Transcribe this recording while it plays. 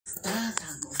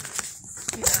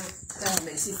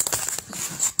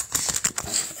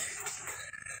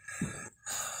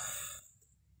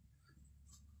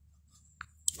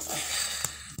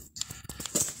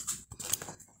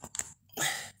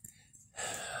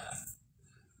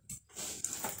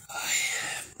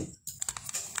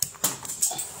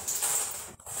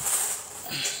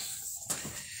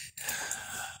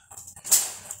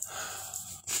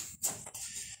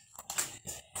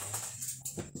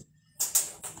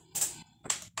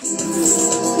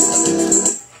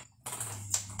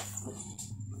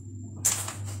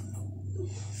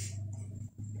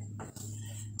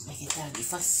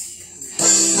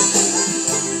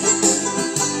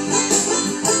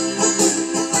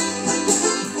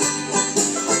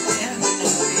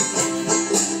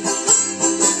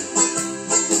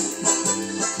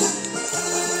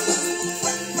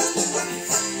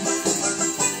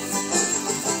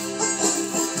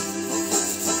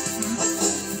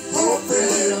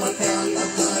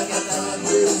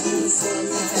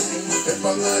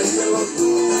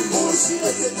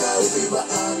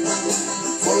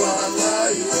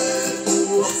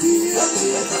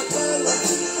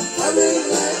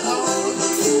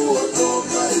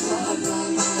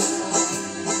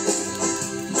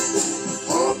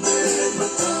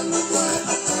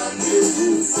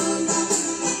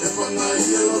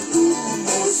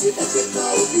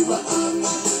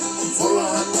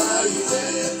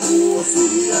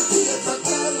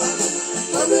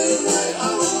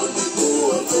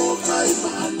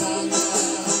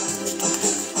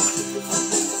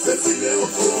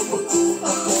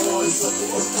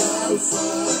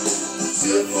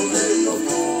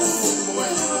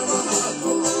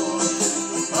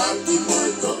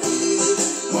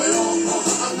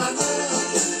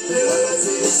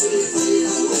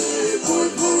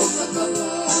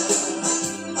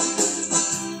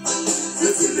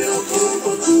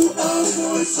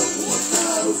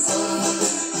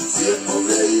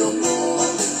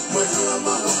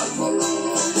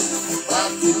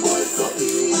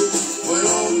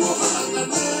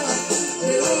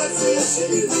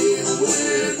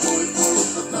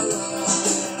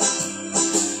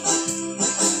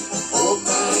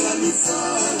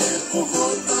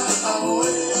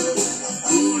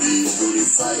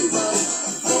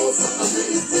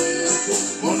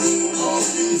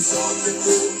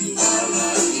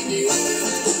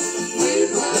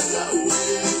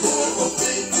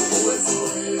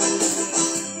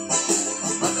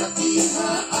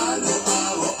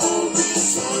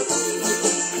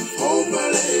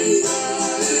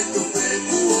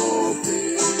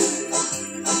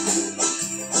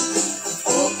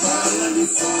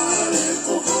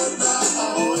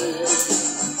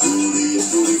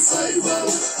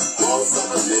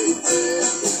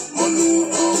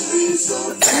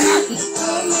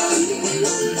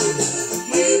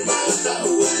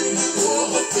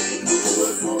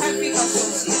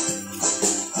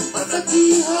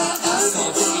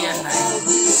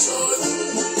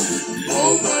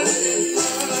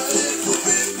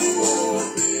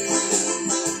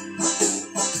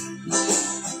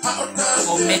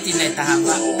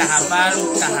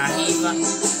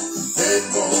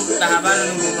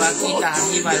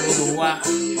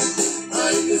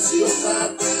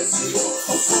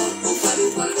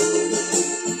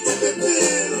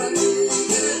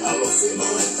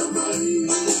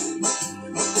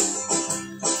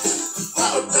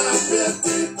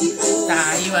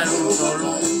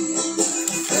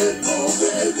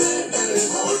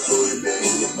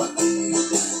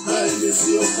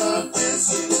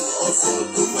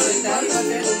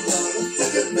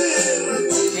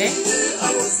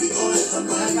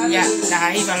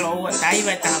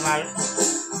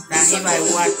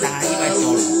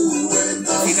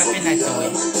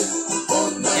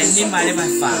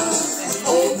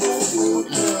Oh,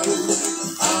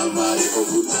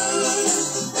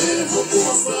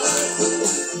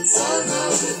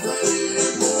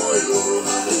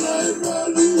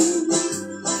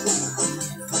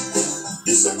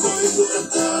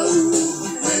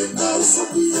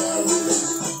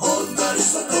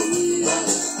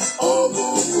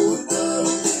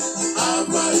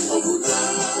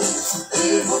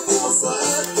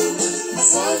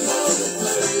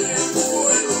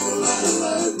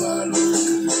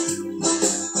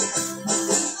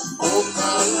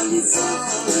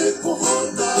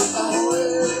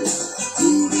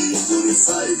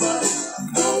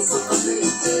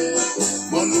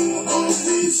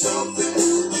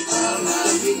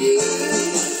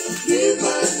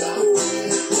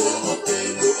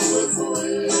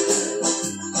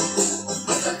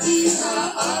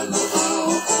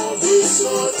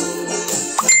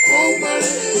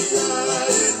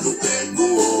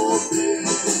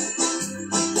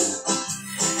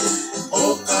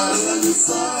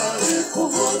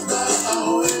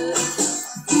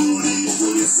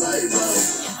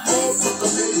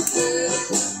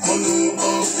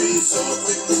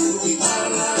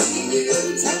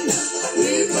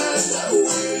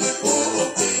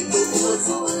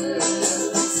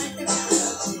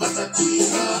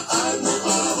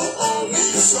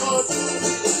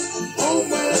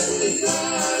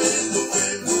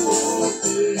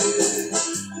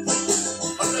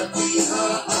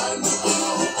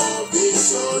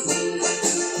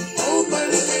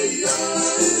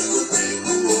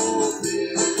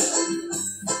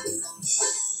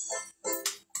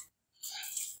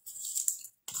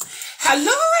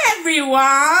 Hello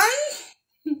everyone.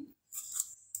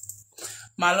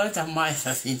 Malo ta mai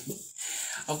fa fin.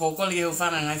 O ko ko le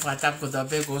fa ngai fa tap ko ta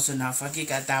pe ko se na fa ki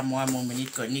ka ta mo mo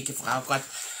minute ko ni ki fra ko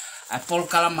a pol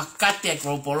kala makate a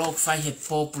ko polo fa he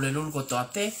popule lu ko to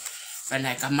ape fa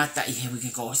na ka mata I he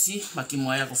wi ko si ma ki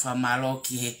mo ya ko fa malo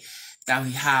ki he ta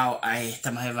wi hao ai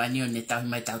ta mai va ni ne ta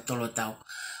mai ta tolo ta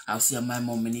au si mai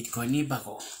mo minute ko ni ba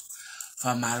ko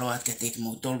fa malo a ke te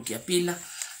mo tol ki apina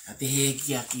pehe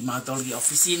kia ki mautoli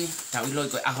ofisini tau iloi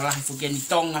koe aholahi fukia ni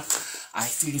tonga ai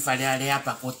whiri wharearea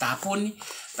pa ko tāponi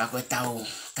pa koe tau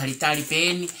taritari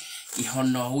peeni I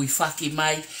hono hui whaki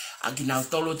mai a ki nau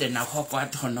tolu te nau hoko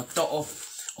atu hono to'o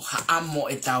o haamo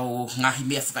e tau ngaahi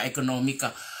mea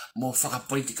whaka-ekonomika mo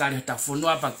whakapolitikari o tau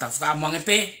whunua pa tau whakamoange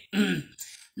pe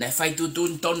na e whai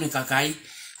tutun tonu kakai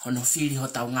hono whiri ho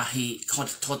tau ngaahi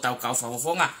ho tau kau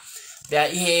whawafonga pea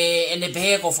ihe ene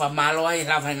pehe ko whamaloa I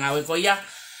lawa ngawe ko ia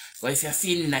ko e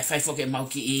fia na fai foke mau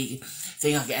ki I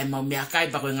whenga ke ai mau mea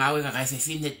kai pa koe ngawe ka kai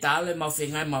fia Tala mau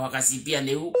whenga mau wakasipia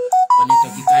nehu o ne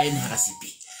toki kai ne hakasipi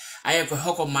aia koe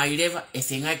hoko mai leva e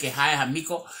whenga ke hae ha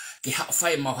miko ke hao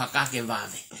whai mau haka ke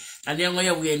vave ane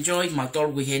ngoia we enjoy mau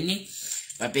tolu wi heni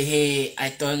pa pehe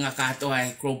ai toenga katoa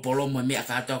ai kropolo mo mea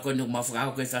katoa koe nuk mau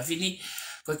whakao koe whawhini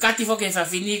koe kati foke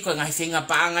whawhini koe ngai whenga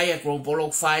paangai ai kropolo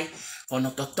whai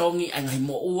kono totongi ai ngai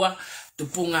mo ua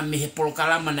tupunga me he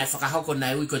polokalama na whakahoko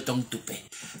na ui ko Tongi Tupe.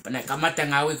 Pana kamata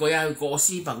ngā ui ko ia ko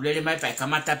osi, pa kulele mai pa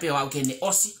kamata pe o au kene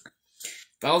osi.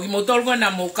 Pa o ki motol ko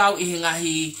na mokau I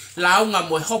ngahi launga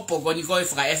mo hopo ko ni koe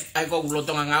whaka ai ko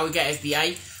ulotonga ngā ui ka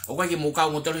FBI, o koe ki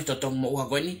mokau motol I totong mo uha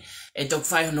ko ni, e tok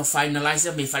whai hono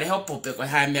finalizer me whare hopo pe koe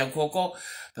hae mea koko,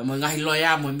 pa mo ngahi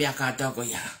loya mo mea katoa ko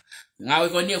ia. Ngā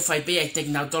ui ko ni o whai pe ai tek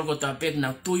nau tol ko toa pe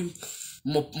nau tuim,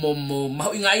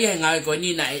 mau ngai he ngai ko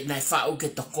ni na fa'u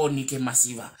ke tokoni ke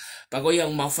masiva pa ko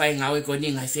yang mau fai ngai ko ni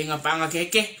ngai fenga panga ke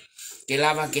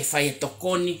lava ke fai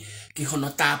tokoni ki hono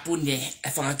tapu ne e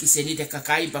fanga ki seniti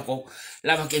kakai pa ko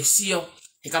lava ke sio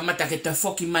e kamata ke to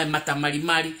foki mai mata mari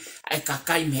ai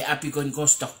kakai me api ko ni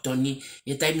stock toni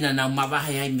e taimi na mava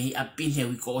ai me api he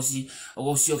wi ko si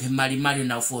o sio ke mari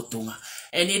na fotunga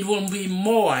and it will be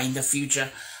more in the future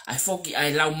ai foki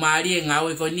ai lau mari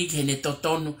ngawe ko ni ke ne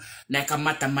totonu na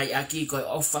kamata mai aki ko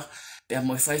ofa pe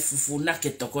mo fai fufuna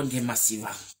ke tokon ke masiva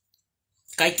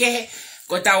kai ke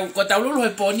ko tau lulu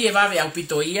he poni e vave au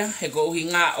pitoia he ko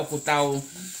hinga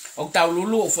o tau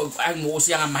lulu fo ai mo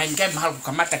sia mai ke mahal ko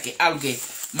kamata ke alge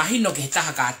mahino ke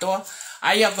taha katoa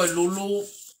ai ko lulu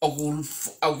o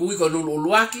ko lulu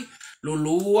luaki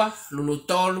luluua lulu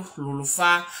tolu lulu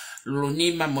fa lulu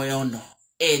nima moyono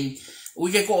en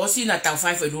uike ko osina tau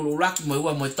fai fo lulu laki mo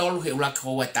ua mo tolu he ulaki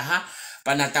ho taha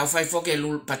pa na tau fai fo ke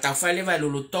lulu pa tau fai leva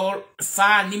lulu tol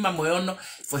fa nima mo ono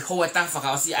fo ho taha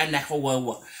fa osi ana ho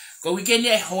ua ko weekend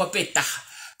e ho peta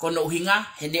kono hinga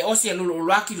hene osi lulu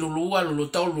laki lulu ua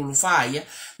lulu tol lulu fa ya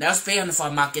na os pe on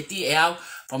fa marketi e au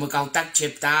pa mo ka tak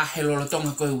chepta helo lo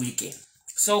tonga ko weekend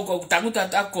so ko tanguta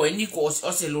ta ko ni ko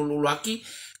osi lulu laki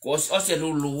ko osi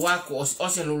lulu ua ko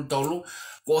osi lulu tolu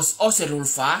ko osi lulu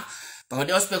fa pa ko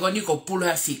os pe ko ni ko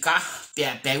pula fika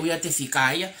pe ui te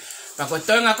fika ia pa ko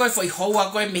tonga ko foi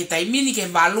hoa ko me taimi ni ke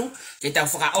valu ke ta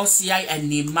foka osi ai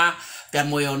anima pe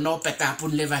moyono pe ta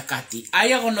pun leva Kati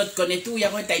ai ko not ko ne tu ya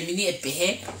ko taimi ni e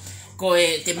pehe ko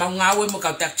te maungawe mo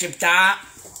ka tak chepta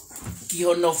ki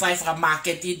hono fai fra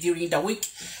market during the week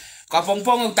ko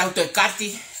pongpong ta to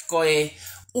Kati ko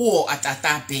uo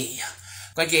atata pe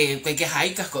ko ke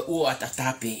haika ko uo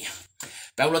atata pe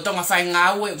Paulo tonga fai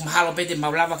ngawe mahalo pete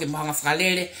maulava ke mahanga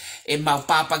fralele e mau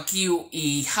papa kiu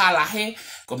I hala he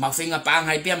ko mau finga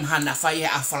paanga I pia mahana fai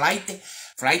a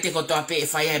flaite ko to ape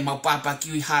fai e mau papa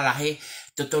kiu I hala he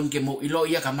totongi mo ilo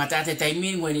ia ka mata te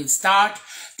taimi when it start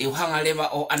te uhanga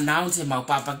leva o announce mau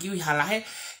papa kiu I hala he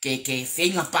ke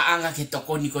finga paanga ke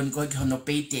tokoni ko hono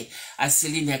pete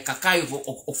asiline kakai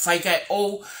o fai kai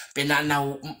o pena na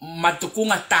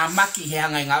matukunga tamaki he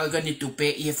anga ngawe ko ni tupe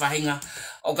I fahinga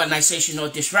organizational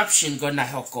disruption gonna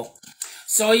hoko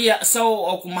so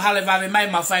o kumahale vave mai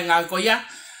ma fai nga ko ya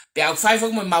pe au fai fo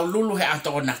mo maululu he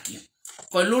atokonaki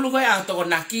ko lulu ko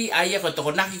atokonaki ai ko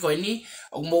tokonaki ko ni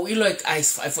o mo ilo ai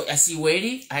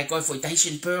siweri ai ko foi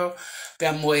Tahitian pearl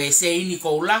pe mo se ini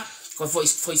ko la ko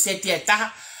foi seti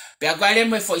taha pe agora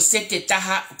mo foi seti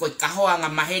taha ko kahoa nga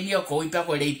maheni ko ipa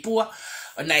ko leipua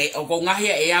na o ko ngaahi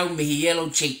e au me yellow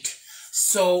cheeked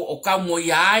so o ka mo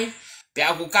yai pe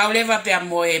aku ka leva pe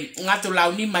mo ngatu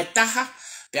launi mai taha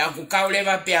pe aku ka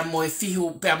leva pe mo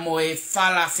fihu pe mo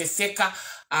fala fefeka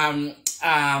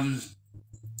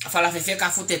fala fefeka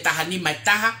fute taha ni mai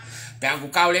taha pe aku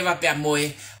ka leva pe mo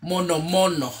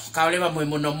mono ka leva mo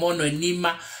mono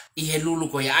nima i he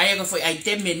lulu ko ya ai ko foi ai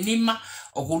teme nima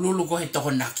o ku lulu ko he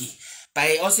tokonaki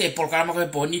pai o se programa ko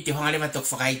poni te hanga leva tok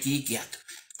fakai ki atu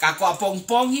ka ko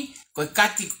apongpongi ko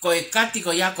kati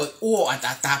ko ya ko uo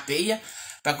atatape ia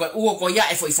pa ko uo ko ya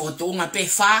e foi fokotu'u pe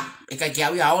fa e ka kia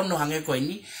ia ono hange ko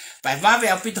ni pa vave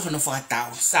apito no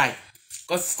fakatao sai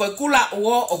ko kula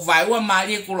uo o vai ua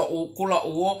mali kula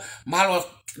uo mahalo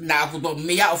na ku do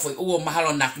mea o foi uo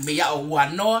mahalo na mea o ua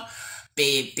no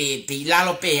pe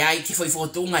lalo pe ai ki foi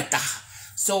fokotu'u ta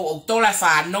so o tola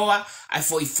fa noa ai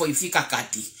foi fika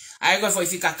kati ai ko foi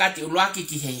fika kati uloaki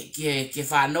ki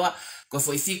fa noa ko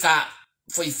foi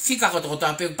fika ko to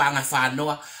pe panga fa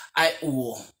noa ai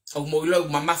uo o mo ilo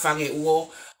mama fange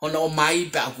uo ono mai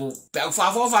pe aku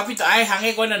fa pito ai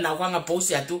hange ko na nga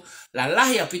post atu la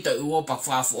lahi apito uo pa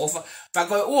fa pa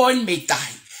ko uo in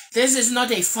metai. This is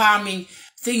not a farming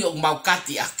thing o mau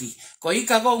kati aki ko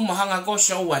ika ko mahanga ko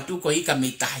show atu ko ika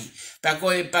metai pa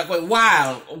ko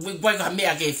wild we go me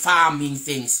ake farming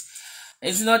things.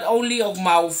 It's not only o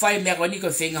mau fai me ko ni ko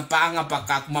finga panga pa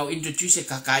ka mau introduce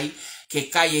kakai ke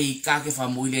kai e ka ke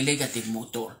famule le ka te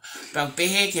motor pa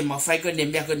pehe ke ma fai ko ne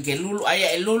me ko ke lulu ai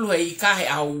e lulu e ka he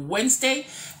a Wednesday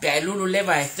pe lulu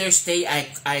leva e Thursday I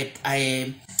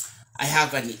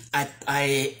have ani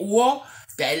I uo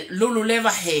pe lulu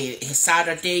leva he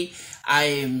Saturday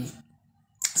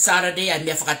Saturday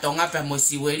me fakatonga pe mo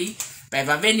siweri pe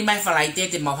va veni mai falai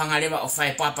te ma hanga leva o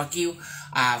fai papa kiu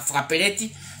a frapeleti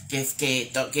ke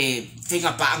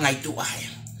finga pa ngai tu ai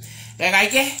re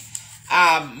ke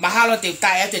mahalo te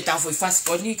tae te tau foi fast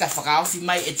koni ka whakaofi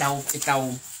mai e tau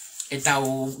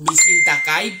misin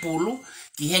takai pulu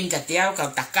ki heni ka te au ka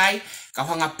takai ka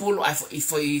hanga pulu ai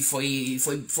foi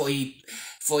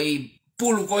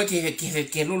pulu koe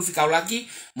ke lulu fika ulaki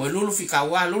mo lulu fika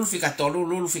ua lulu fika tolu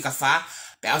lulu fika fa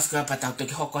pe au ska pa tau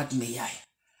toki hoko ati me ai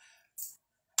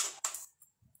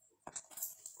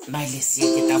mai le si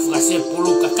ke tau fukasue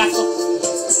pulu ka kato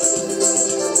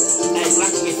ai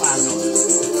laki ke whano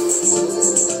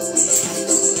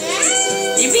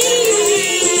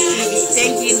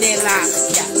thank you Nela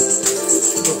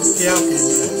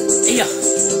iya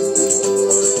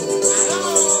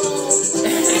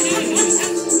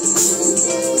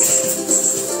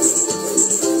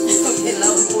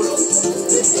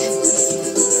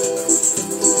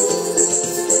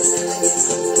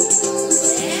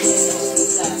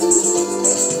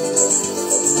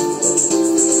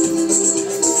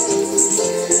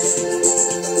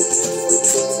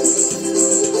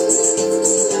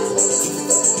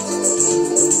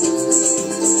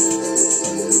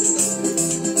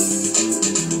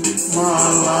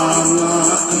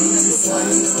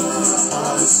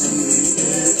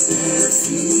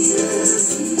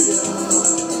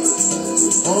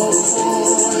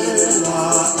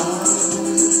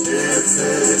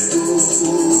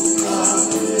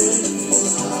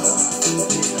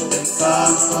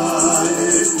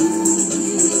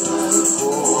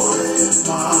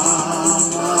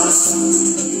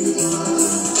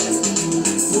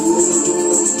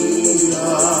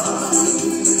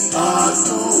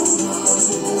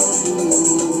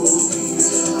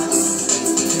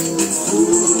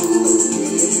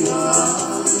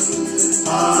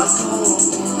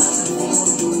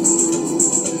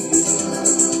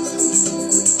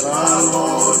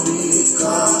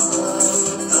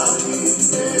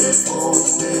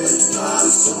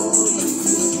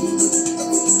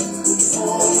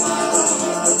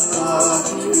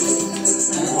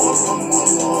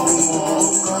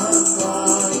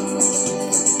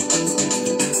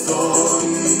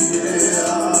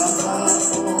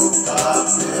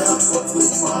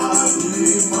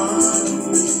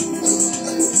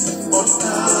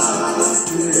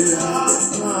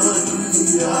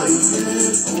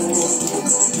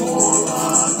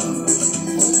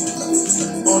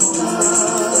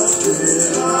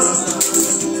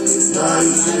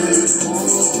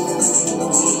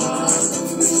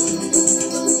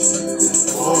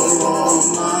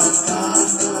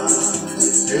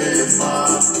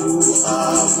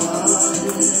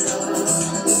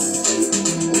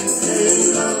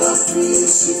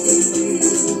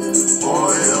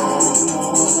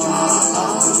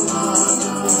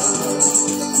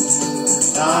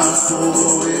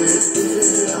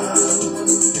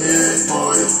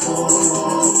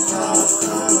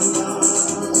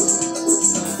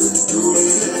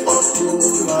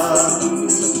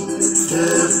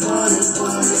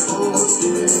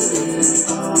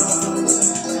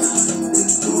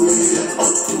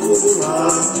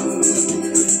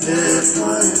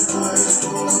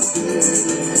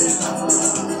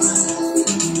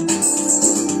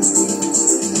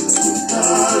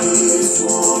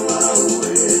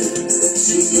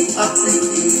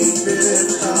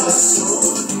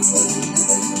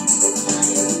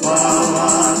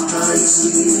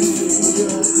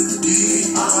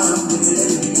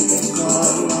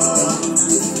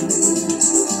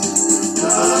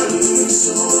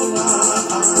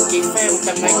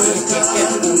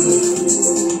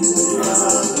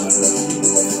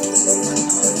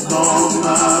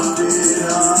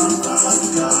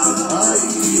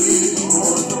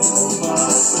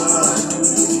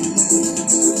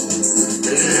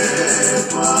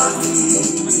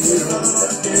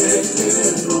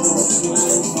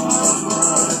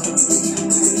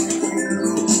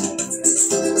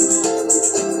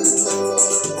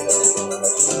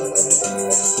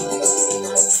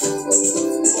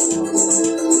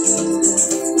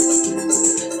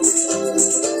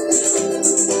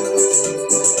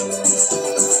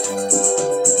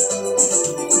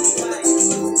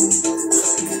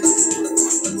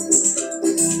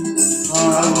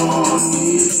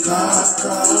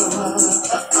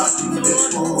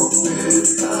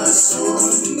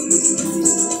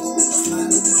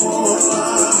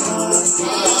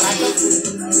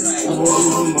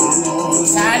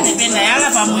Saan bina yala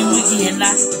pa muimui kihe na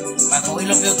pako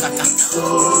ilo pio kakato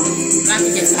nanti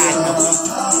ke sano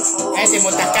te mo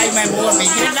takai mai mo me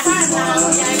hena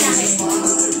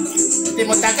te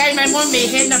mo takai mai mo me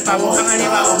hena pa mo hangane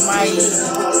ba o mai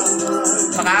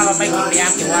para mai ki pia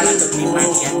ke wala to ni mai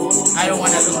ya I don't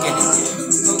want to look at it.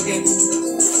 Okay.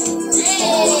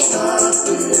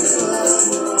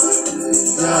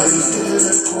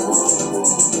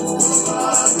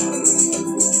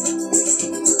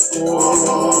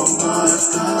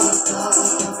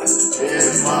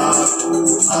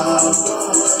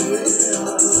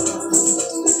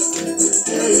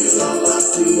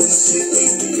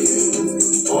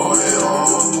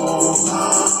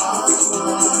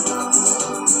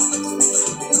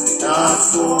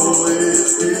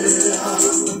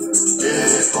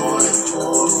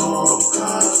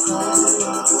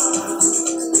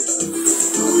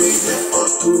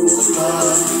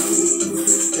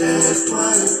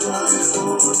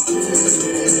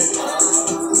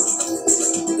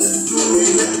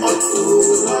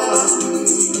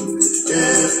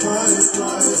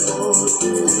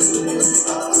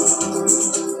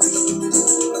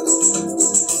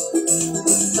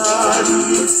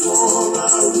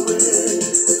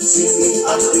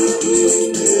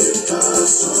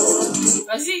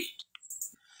 Así.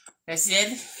 Así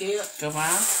es. Come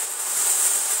on.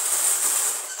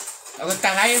 Ako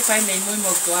takai fai may muy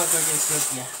mokto ako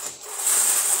ya.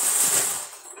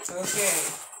 Okay.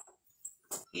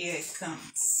 Here it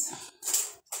comes.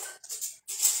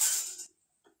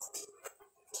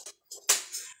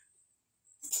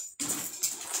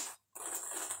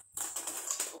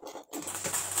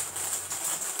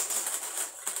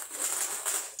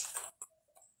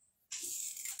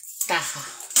 Taha.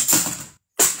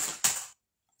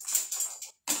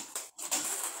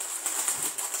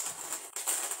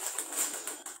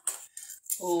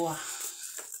 Ua.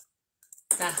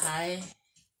 Tahai.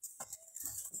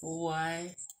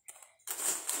 Uai.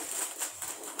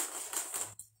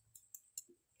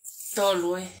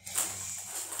 Tolue.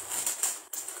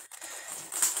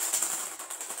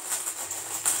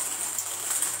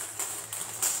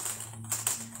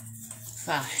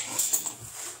 Fai.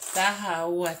 Taha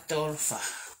ua tolfa.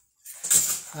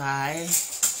 Fai.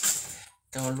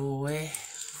 Tolue.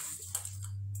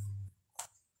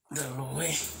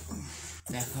 Tolue.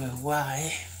 Dako uai.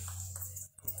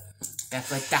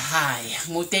 Dako tahai.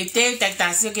 Mutete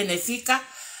taktasio que nefika.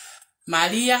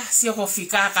 Maria sio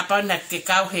fika kapana ke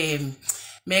kau he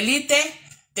melite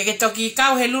te ke toki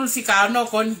kau he lul fika no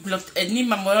kon ni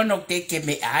mamono no te ke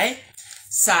me ai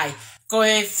sai ko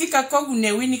e fika ko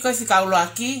ne wini ko fika ulo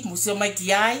aki musio mai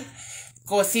ki ai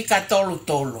ko fika tolu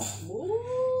tolu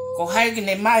ko hai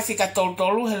ne mai fika tolu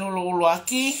tolu he lulu ulo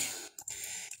aki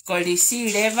ko lisi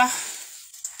leva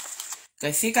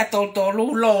ko fika tolu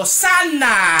tolu lo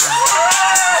sana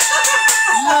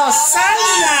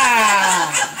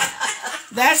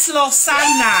That's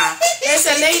Losana. There's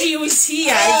a lady who is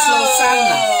here. It's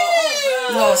Losana.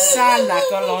 Losana,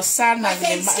 ko Losana.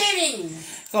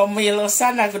 Ko mi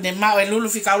Losana ko ne mau e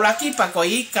lulu fika ulaki pa ko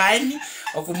ikai ni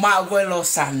o ko mau ko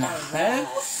Losana.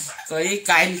 Ko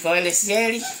ikai ni ko le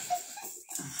seri.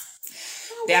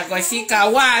 Te ko fika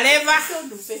wa leva.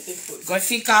 Ko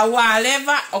fika wa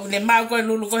leva o ne mau ko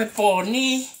lulu ko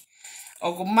poni.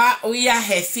 O ko mau ia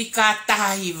he fika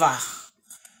tahiva.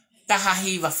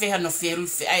 tahahiva feha no feru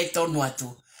fe ai tonu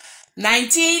atu.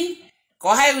 19 ko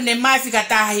hai une mai fika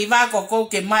tahahiva ko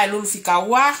ke mai lulu fika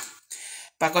wa.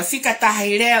 Pa ko fika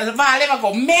tahire va leva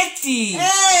ko meti.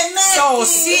 So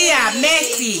sia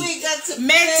meti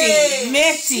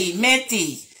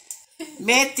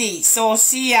so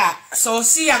sia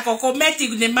ko meti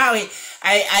une mai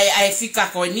ai fika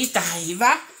ko ni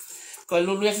tahahiva. Ko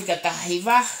lulu fika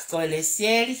tahahiva ko le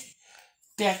seri.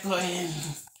 Pe ko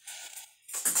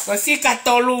fika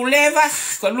tolu leva,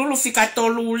 ko lulu fika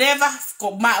tolu leva,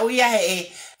 ko mauia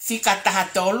fika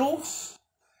tahatolu.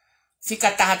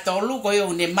 Fika tahatolu ko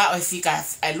yo ne mau fika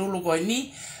lulu ko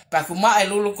ni, pa ko mau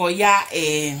lulu ko ya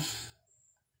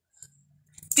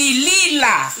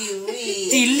tilila.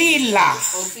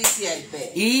 Official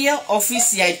pe. Iyo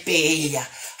official pe ya.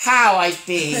 How I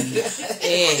pay.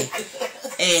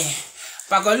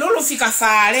 Pa ko lulu fika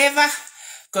fareva.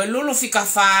 Ko lulu fika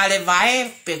fale vai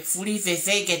pe furi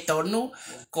fe ke tonu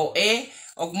ko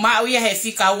o mau ia he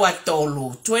fika ua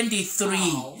tolu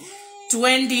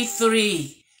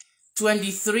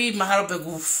 23 mahalo pe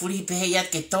ku furi pe ia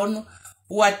ke tonu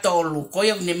ua tolu ko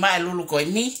yo ne mai lulu ko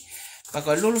ni pa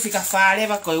ko lulu fika fale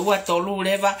va ko ua tolu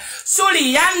leva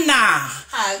Suliana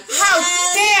how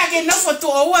dare ke no foto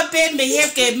ua pe me he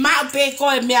ke ma pe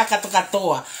ko me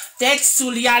akatoa text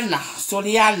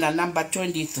Suliana number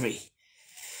 23.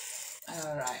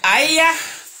 Alright. Aya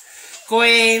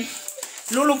koe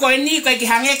lulu koe ni koe ki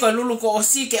hange koe lulu ko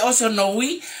osi ke oso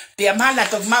noui pe amala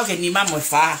to mau ke ni mamo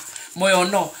fa mo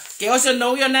ono ke oso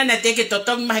noui ona na te ke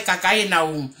totongi mai kakai na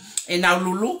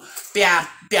lulu pe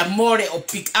amore o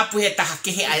pick up he ta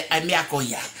ke he ai me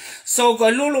akoia so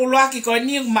koe lulu loaki koe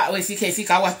ni ma we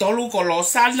fika wa tolu ko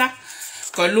losana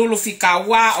koe lulu fika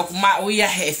wa o ma uia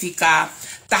he fika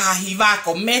tahiva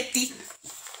ko meti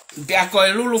pe koe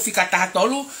lulu fika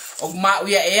tahatolu o ma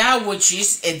uia which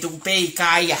is tupe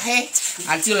ikai he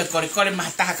until le kore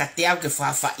mataha ka te au ke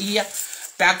fa ia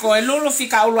pe ko lulu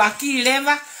fika uluaki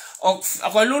leva o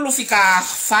ko lulu fika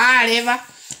fa leva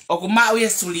o ma uia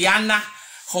Suliana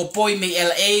hopoi me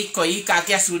LA ko ika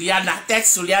ke Suliana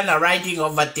text Suliana riding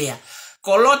over there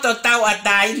ko loto tau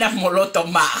ataina moloto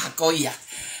ma ko ia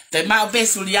te ma pe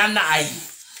Suliana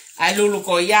ai lulu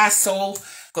ko ia so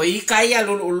ko ikai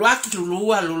lulu uluaki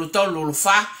lulu to lulu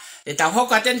fa e ta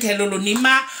hoka ten ke lulu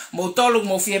nima mo tolu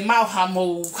mo fie mau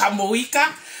hamo ika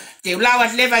te ulawa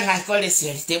leva ngai ko le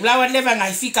seri te ulawa leva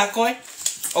ngai fika koe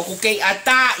o ku kei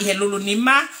ata i he lulu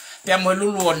nima pe mo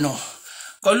lulu ono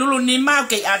ko lulu nima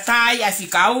kei ata i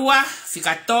fika ua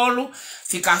fika tolu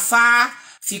fika fa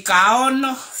fika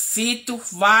ono fitu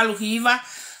valu hiva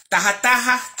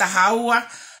taha ua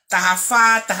taha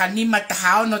fa taha nima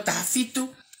taha ono taha fitu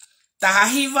taha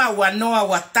hiva wanoa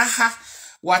wataha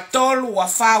watolu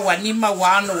wafa wanima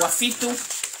wano wafitu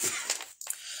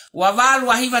wavalu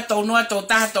wahiva tonua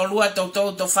totaha tolua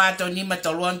totou tofa tonima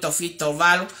toluan tofito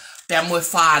valu pe amwe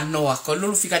fa noa ko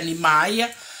lulu fika nima ia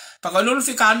pa ko lulu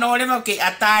fika no leva ke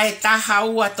atae taha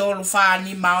ua tolu fa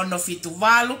nima ono fitu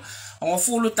valu o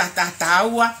fulu taha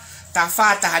ua ta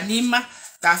fa taha nima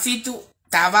ta fitu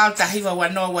ta valu tahiva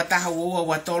wanoa wataha ua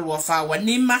watolu wafa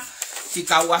wanima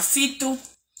fika wafitu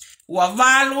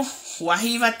wavalu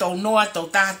wahiva tonoa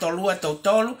totaha tolua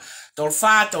totolu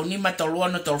tolfa tonima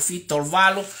toluano tolfi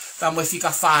tolvalu kamo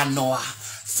fika fa noa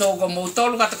so go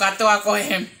motolu katoa ko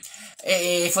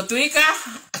fotuika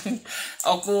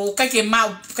oku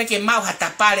kake mau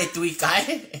hatapale tuika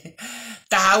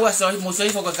tahaua so mo so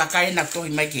foko kakai na to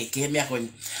mai ke me ko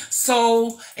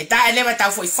so eta eleva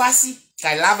ta foi fasi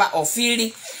kai lava o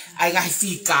fili ai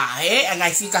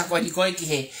ngai fika ko ni ko ki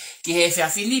he fa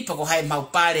fili poko hai mau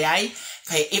pare ai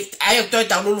if I to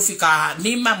taululu fika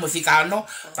nima mo fika no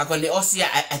pa ko le osia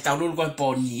taululu ko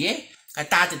poni ka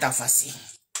tate ta fasi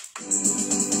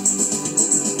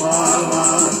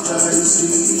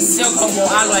sio como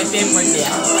alo ai tempo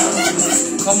dia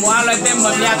como alo ai tempo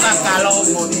dia ka kalo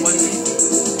mo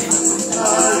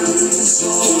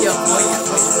yo voy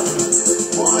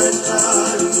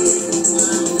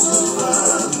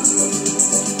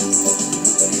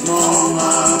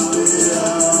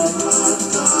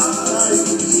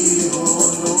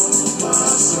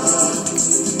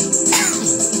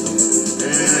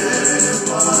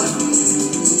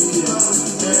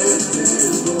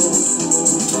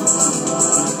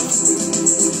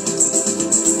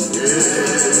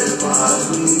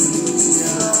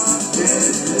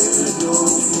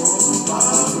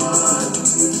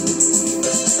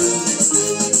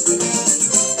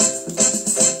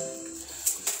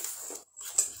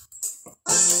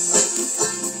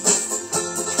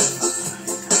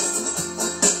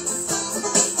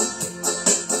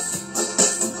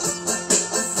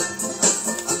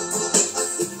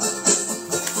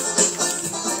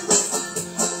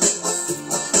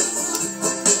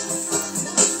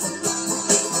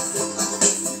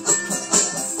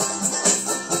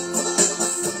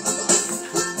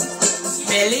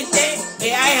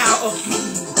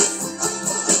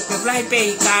Fly pe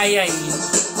ikai ai.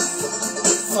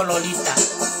 Kololita.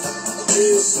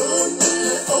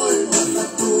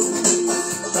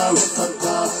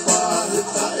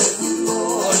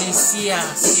 Policia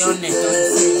Sione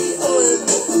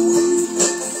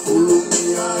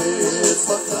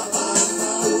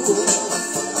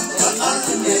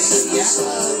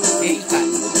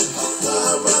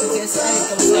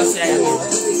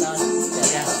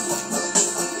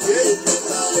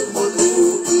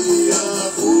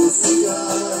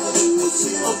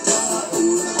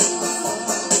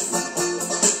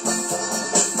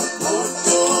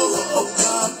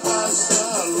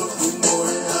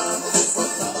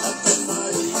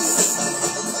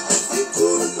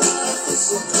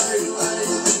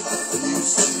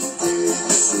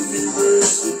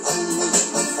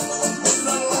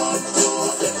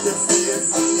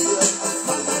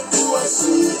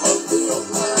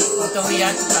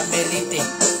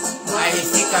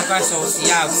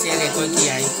social se le toki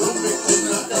ai.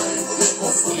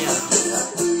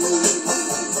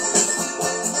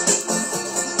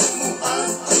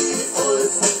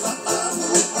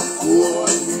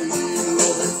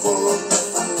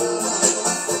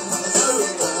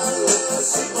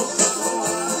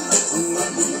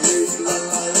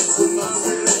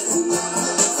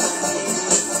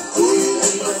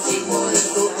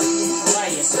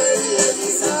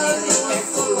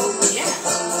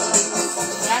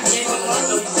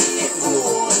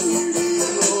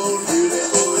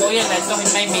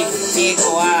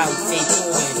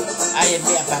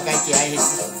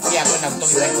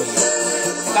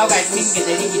 Kau guys minggu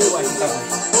dari itu aja kau.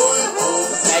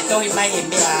 Saya tahu main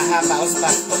MBA apa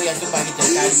osbak tu yang tu bagi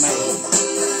terkait main.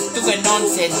 Tu kan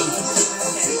nonsense.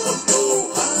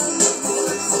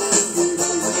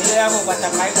 Jadi aku kata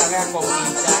main pakai aku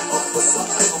kita.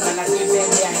 Bukan aku MBA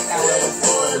yang tahu.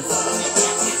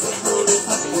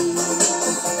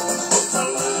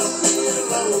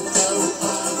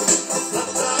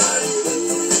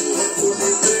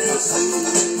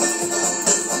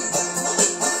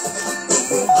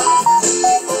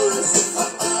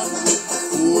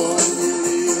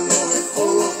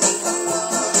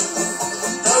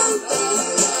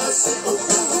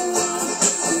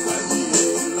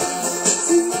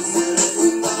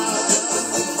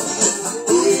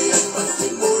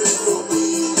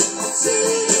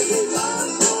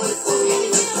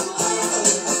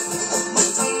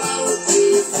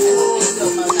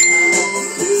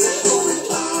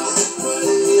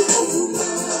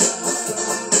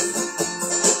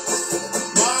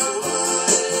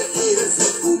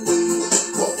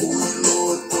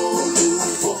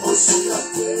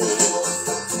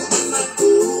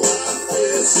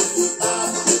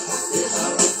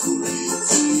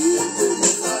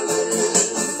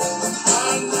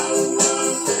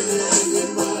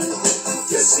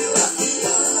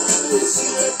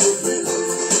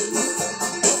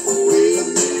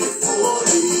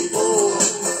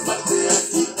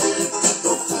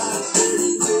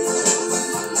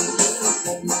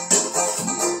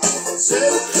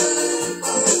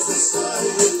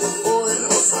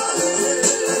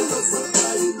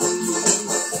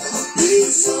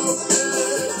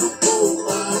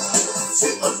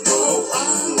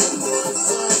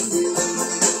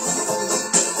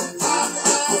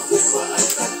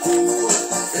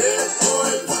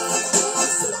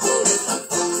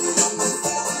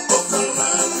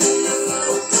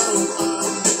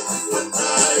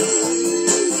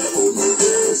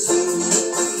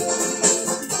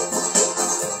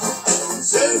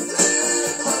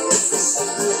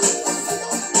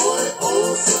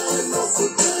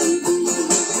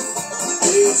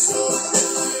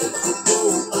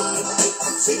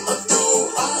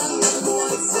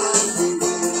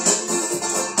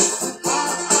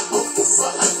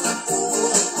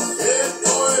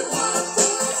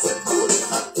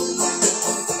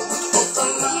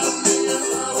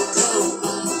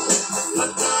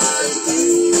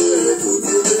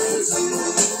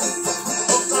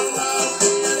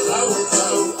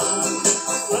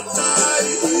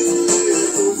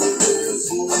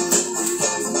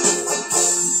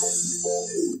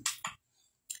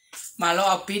 Malo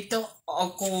apito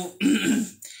oku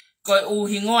ko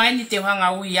uhingo ani te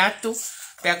hanga ui atu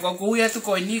pe ko ui atu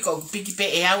ko ni ko piki pe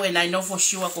e au and I know for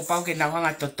sure ko pau ke na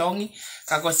hanga totongi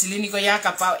ka ko silini ko ya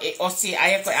ka pau e osi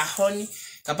aya ko ahoni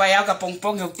ka pa ya ka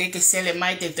pongpong ho te ke sele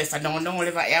mai te fanongo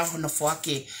leva e ho no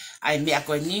foake ai me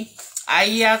ko ni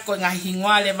aya ko ngaahi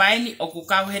ngoa le vaini oku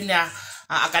ka hene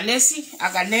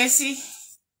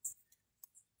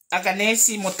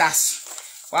akanesi motasi.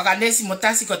 Akanesi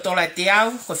motasi ko tola te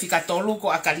au, ko fika tolu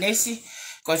ko akanesi,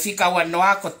 Ko fika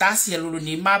wanoa ko tasi lulu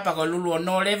nima pa ko lulu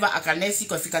ono leva akanesi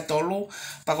ko fika tolu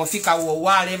pa ko fika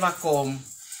wa leva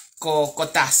ko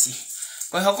tasi.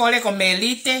 Ko hokole ko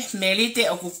melite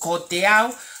o ko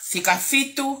teau fika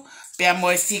fitu pe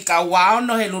mo fika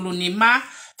waono he lulu nima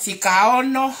fika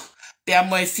ono pe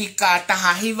mo fika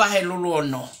tahahiva he lulu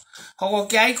ono. Hoko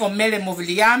kiai ko mele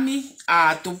mobiliami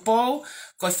a tupo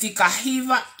ko fika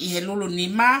hiva I he lulu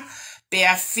nima pe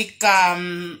fika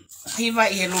hiva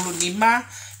I he lulu nima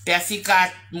pe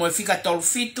fika mo fika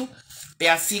tolfitu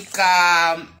pe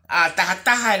fika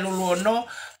tahataha he lulu ono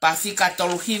pa fika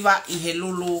toluhiva I he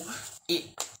lulu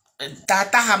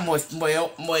tahataha mo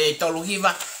toluhiva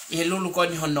I he lulu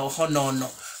koni hono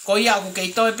ko ia ku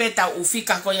ke to pe ta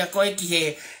ufika ko ia ko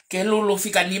kihe ke lulu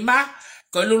fika nima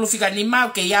ko lulu fika nima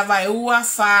ke ia vai ua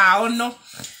fa ono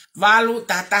valu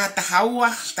tahaua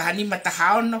tahanima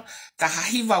tahaono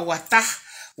tahahiva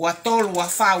wa tolu wa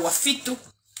fa wa fitu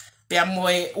pe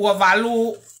moe ua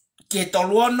valu ke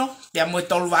tolu ono pe moe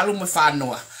tolu valu mo fa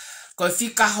noa ko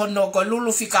fika hono ko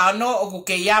lulu fika ono o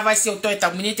ke ia vai se to ta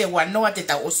minute wa noa te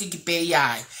ta osiki pe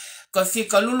ia ko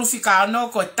fika lulu fika ono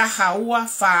ko tahaua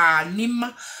fa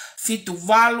nima fitu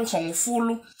valu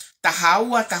hongfulu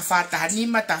tahaua tafa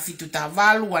tahanima tafitu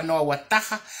tavalu wa noa wa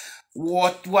taha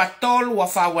wa tolu wa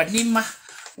fa wa nima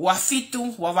wa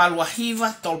fitu wa valu wa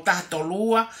hiva tol taha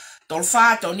tolua tol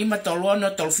fa tol nima tol ono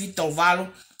tol fitu tol valu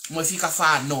mo fika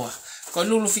fa noa ko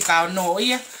lulu fika ono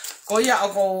ia ko ia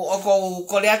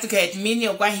o le atu ke mini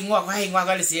o kwa hingwa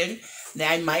ka le seri ne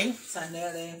ai mai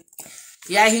Sanele.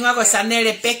 ya hingwa ko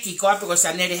sanele peki ko ape ko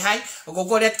sanele hai o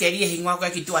ko le atu ke ria hingwa ko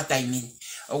ki tu taimi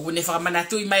o ne fa mana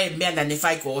tu mai mena ne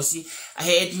fai ko osi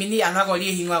he mini ana ko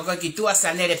ria hingwa ko ki tu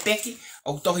sanele peki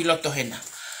o to hiloto hena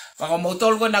pa mo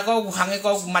tol ko na ko hange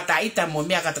ko mataita mo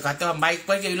mea kata mai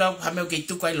ko ke lo hame ke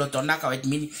tu ko loto na ka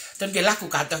mini ton ke la ku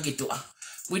kata ki tu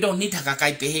we don't need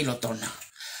kakai pehe loto na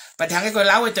pa hange ko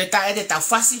lawe to ta e ta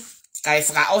fasi kai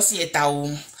fra osi e tau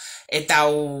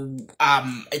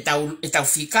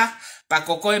fika pa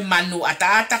ko manu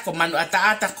ata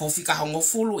ko fika hongo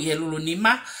fulu ye lulu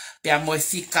nima pe mo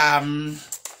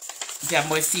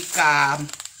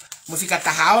fika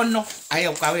tahaono ai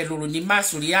o kawe lulu nima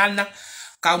suliana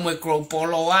ka mo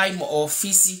polo ai mo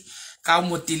ofisi ka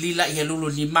mo tilila ye lulu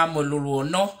nima mo lulu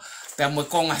ono pe mo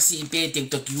konga si pe te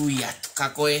toki uia ka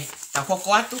koe ta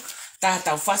hoko atu ta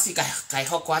fasi kai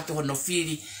hoko atu hono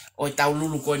fili o tau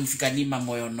lulu ko ni fika nima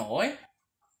mo ono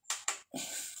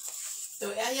To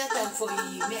aya ta foi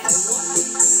me ayo.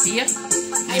 Iya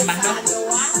ni mano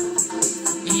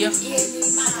iya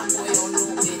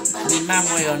ni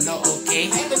mamo yo no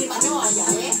okay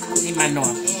ni mano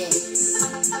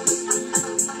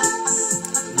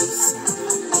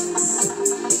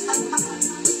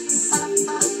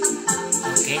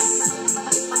okay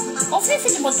o fifi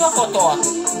ni moto akotoa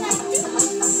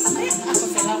ako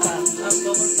pelava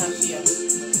ako tafia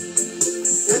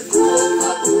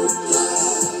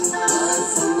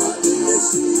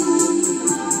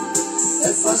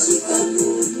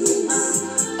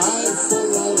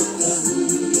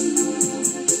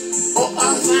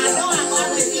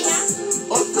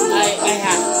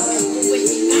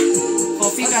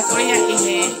Fika koia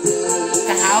ihe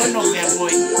tahaono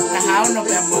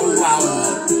pe mo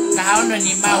tahaono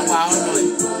ni ma waono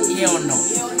iono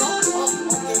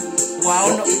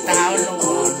waono tahaono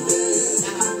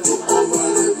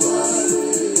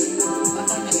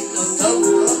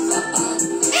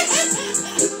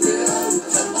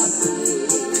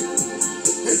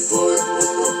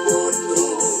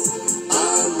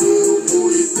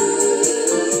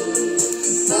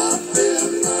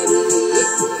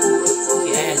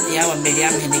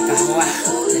mediame heni kahwa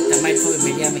tamai fo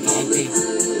mediame ke ai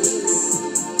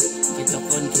ke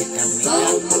tokoni ke taimi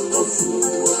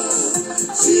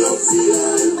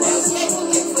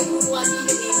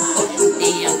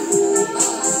iya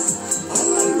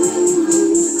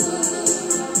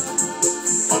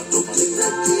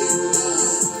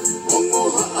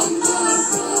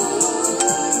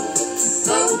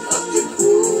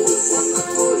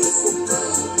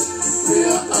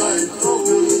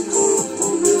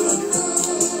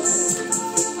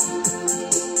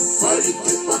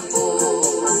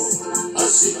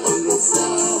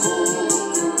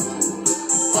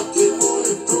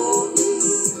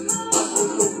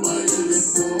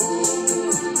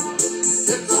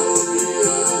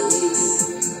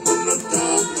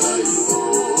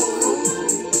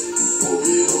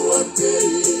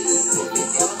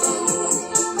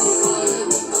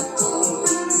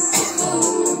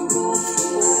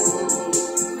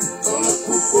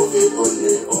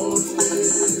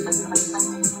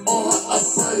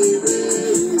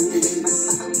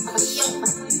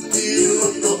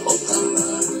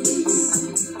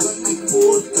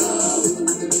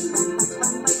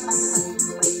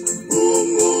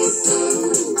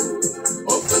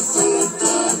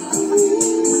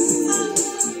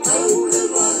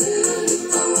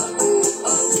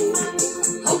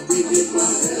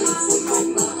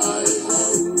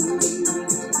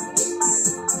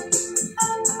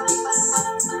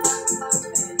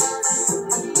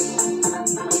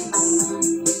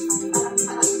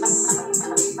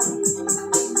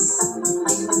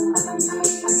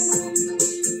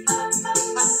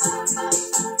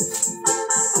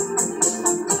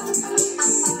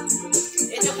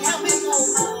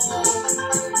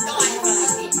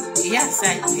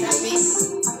Exactly.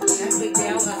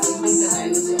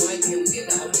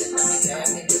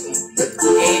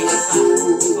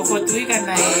 Fokotu'u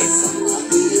na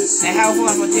how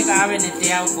far for take ave ne te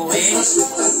au ko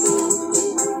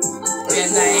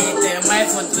penda te mai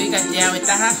fokotu'u te ave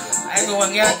taha ai ko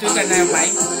wangela tuika na mai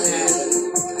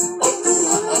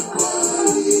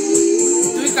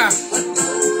tuika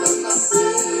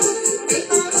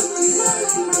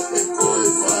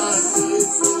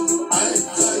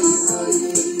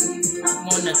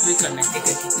mona tuika na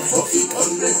teka kita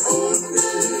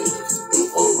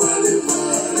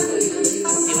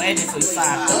ti vai de foi fa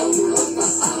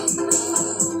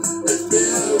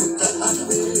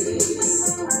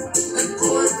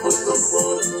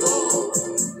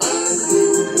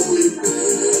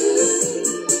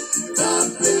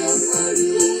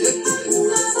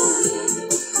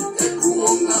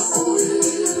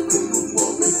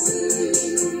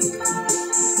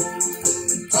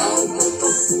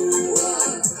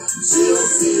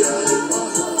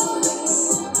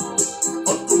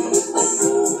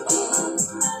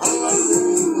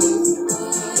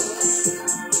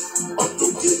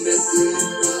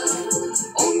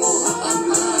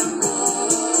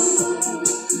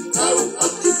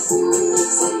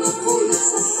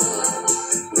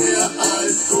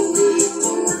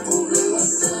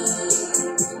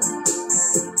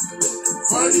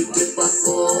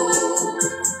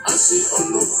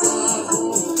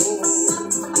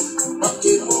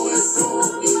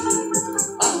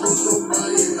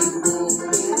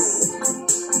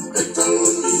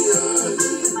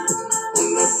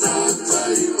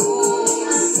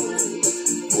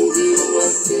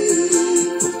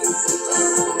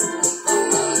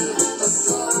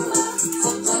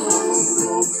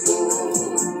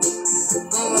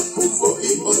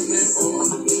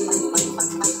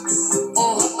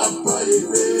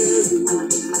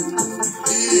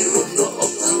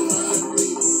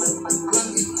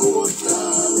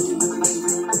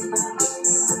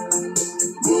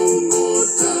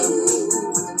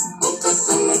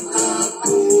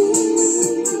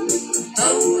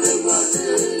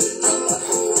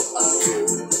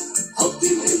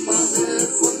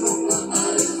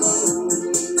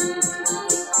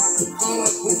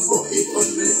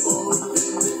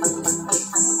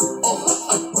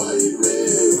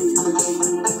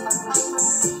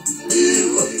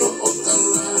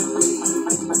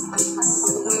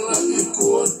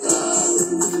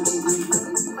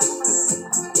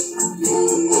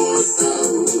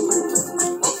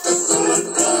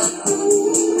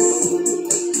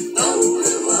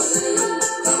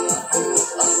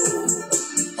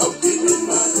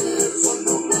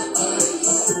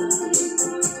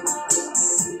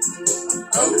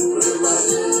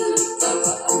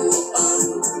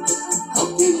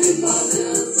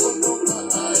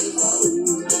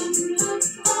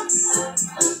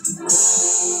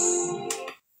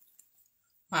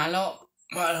Malo,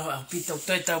 pito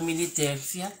toi minite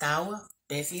fia taua,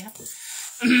 pe fia.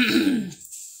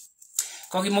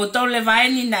 Ko ki mo tau leva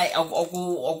ni nai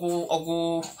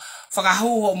oku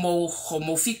whakahu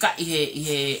mo fika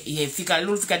ihe fika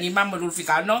lulu fika ni mama lulu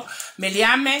fika no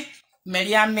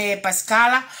meliame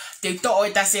pascala te to o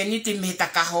ta seniti me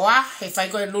takahoa he fai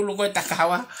ko lulu ko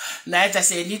takahoa na ta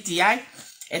seniti ai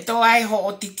e to ai ho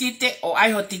o tikite o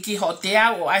ai ho tiki ho te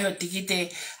au o ai ho tikite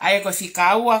ai ko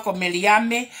fika ua ko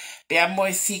meliame pe amo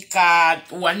fika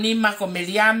uanima ko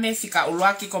meliame fika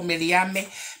uluaki ko meliame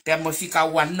pe amo fika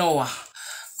uanoa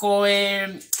ko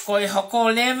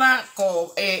hoko leva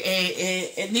ko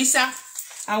nisa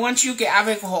I want you ke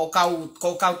ave ko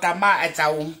kau tama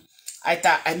aita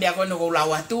mea kono ko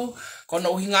lawatu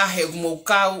kono uhinga he mo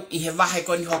kau I he vahe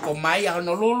koni hoko mai a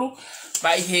Honolulu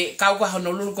ba I he kau ka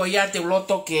Honolulu ko ia te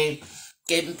loto ke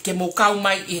mo kau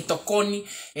mai I he tokoni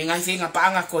e ngai whenga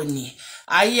paanga koni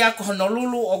aia ko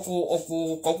Honolulu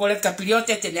oku kole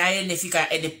kapiriote tene ai ne fika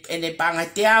ene paanga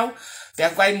te au pe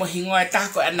akwai mo hingoa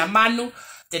tako ana manu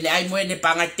tene ai mo ene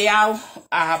paanga te au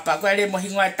pa kwale mo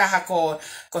hingoa taha ko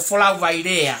folau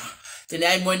vairea tene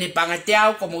ai mo ene paanga te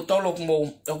au ko mo tolo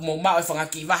mo ma e fanga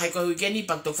ki vahe ko hukeni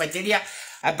pa to faiteria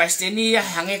a pastenia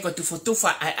hange ko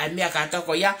tufutufa a mea ka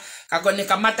toko ia ka kone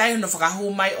kamata ai no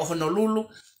whakahu mai o Honolulu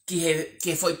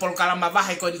ki foi polkala ma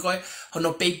vahe ko ni ko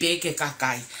hono pepe ke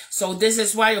kakai so this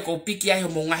is why ko piki ai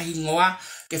mo ngaahi ngoa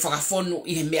ke whakafonu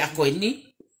I he mea ko ni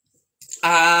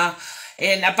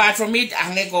and apart from it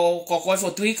hange ko fo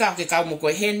tuika ke ka mo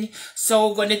ko heni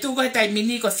so go ne tu ko taimi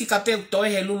ni ko fika pe to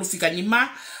he lulu fika ni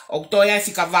ma o to ia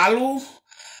fika valu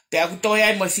pe to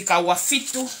ia mo fika wa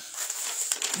fitu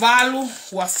valu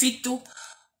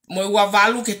mo wa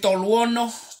valu ke tolu ono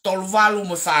tolu valu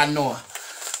mo fa noa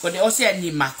ko de ose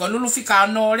nima ko lulu fika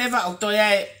no leva o to ya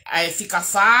ai fika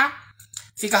fa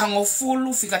fika hango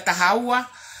fulu fika tahaua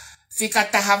fika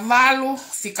tahavalu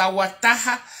fika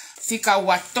wataha fika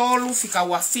watolu fika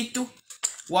wafitu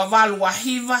wavalu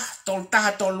wahiva tol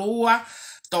taha tolua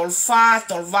tol fa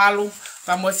tol valu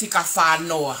pa mo fika fa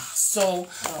noa so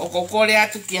o ko kole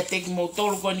atu ki ate mo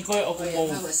tolu ko ni ko o ko mo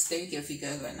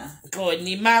ko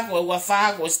ni ma ko wa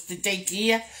fa ko ste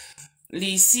kia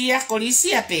lisia ko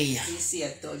lisia peia lisia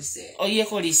tolse o ye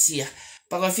ko lisia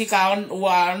pa ko fika on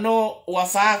wa no wa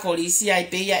fa ko lisia i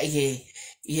peia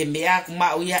i mea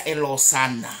ma uia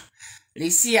elosana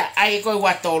lisia ai ko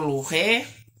wa tolu he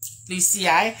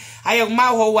lisia ai o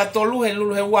ma ho wa tolu he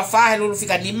lulu he wa fa he lulu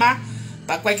fika nima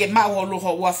pa kwa ke ma ho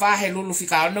lulu wa fa he lulu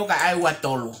fika no ka ai wa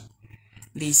tolu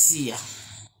lisia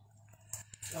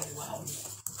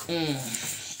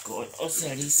ko o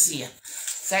se lisia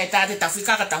sai tate ta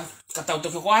fika ka ta to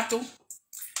ko atu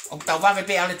o ta va ve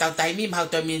pe ale ta taimi ma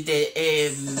to mi de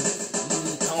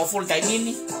o full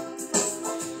taimi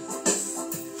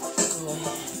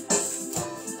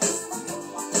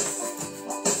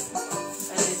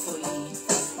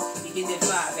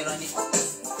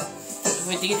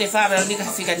Tiki te fa Veronica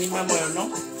fika ni mamo no.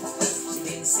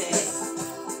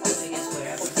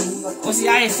 O si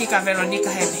ai fika Veronica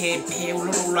he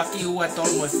ulu aki ua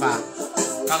tolu mo fa.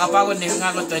 Kaka pago ne nga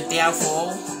ko te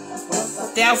afo.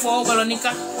 Te afo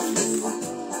Veronica.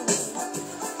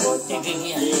 Tiki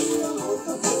kia.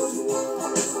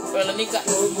 Veronica.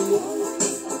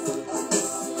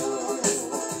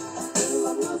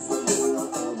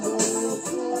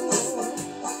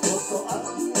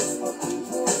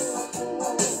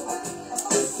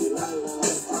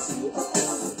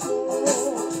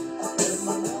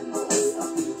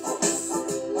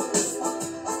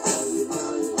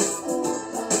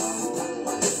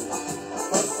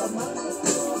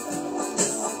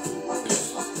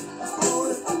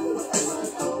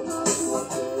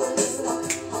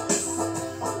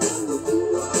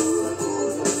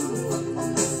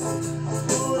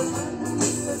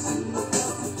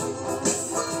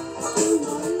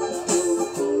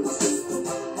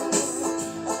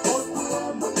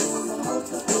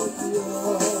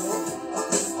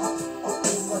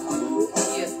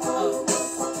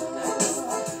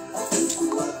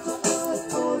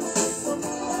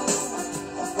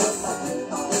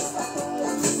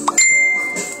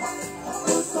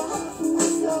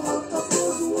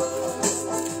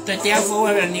 Te afo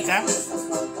Veronica.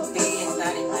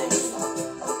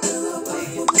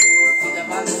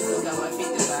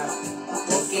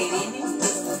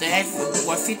 Te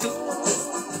wafito.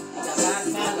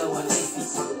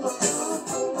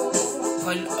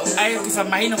 Ai ki fa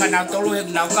mai no kana tolu he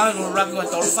na ka no ra ko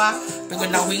tolfa pe ko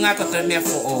na winga ko te me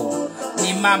fo o ni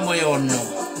mamo e ono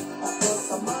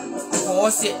ko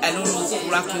se alulu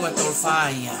ra ki wa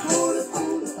tolfa ya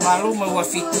malu mo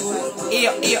wafito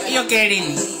io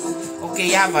kerini okay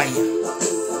ya vaya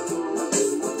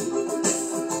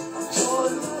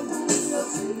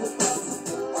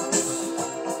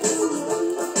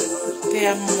te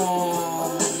amo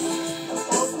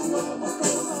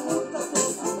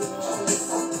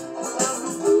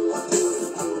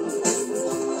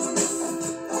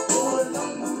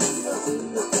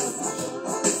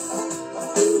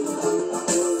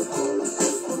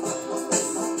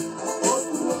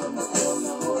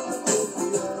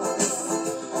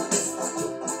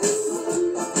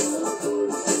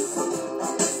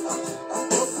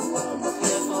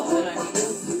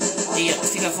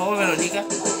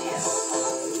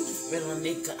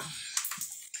Veronica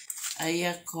ahí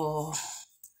ako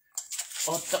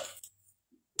otro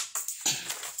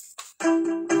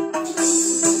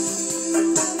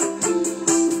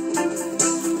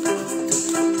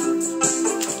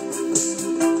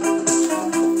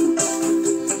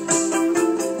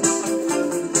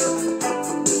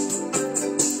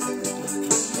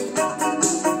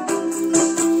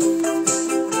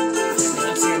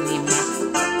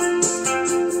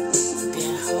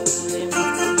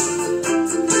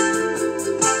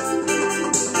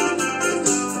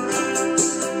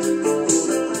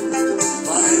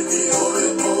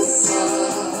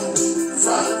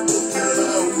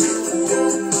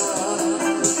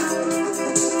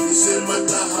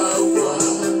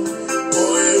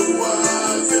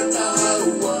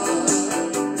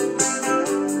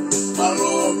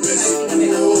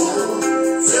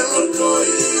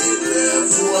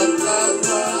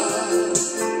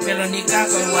Veronica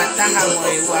ko wataha mo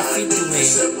wafitu me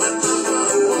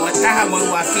wataha mo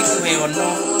wafitu me ono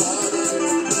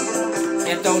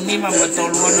e to nima mo to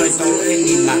lono e to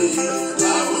nima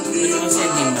no se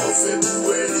nima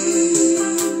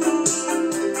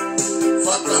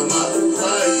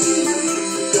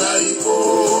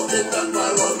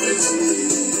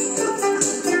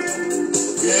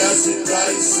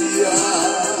sia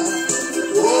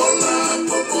ola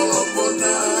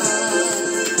popolopona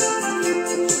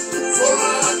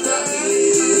Folaka'i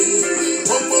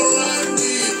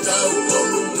popolani tau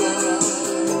kolunga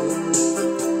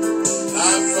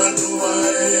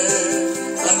Afanuae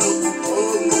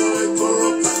kanukupongo e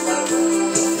kolokakala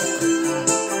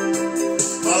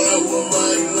Malawa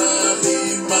wailahi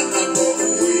manamo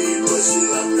uino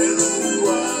sila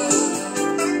pelua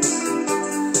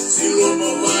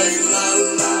Silomo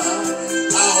wailala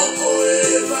aho oe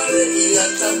vale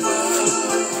iatama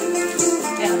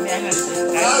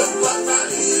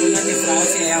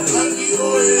Lagi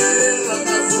oe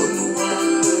langa fonua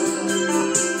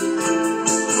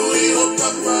Lui o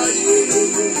papai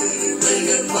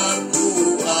Mene maku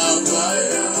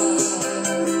agaya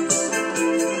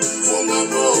Funga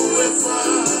mo uefa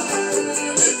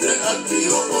Ete aki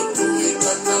o otui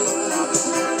kakala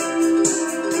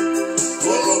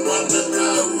Kolo mana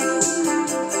tau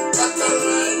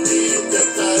Kakala ni te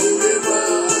tau leva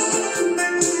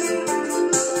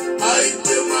Ai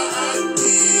te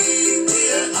maaki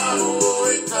Kie aho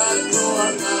e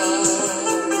kanoana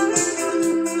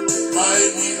Mai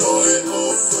ni oe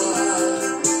ofa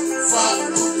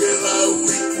Faku ke lau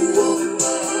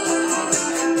ikuonga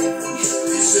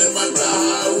Ise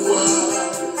matahaua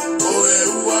Oe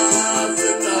ua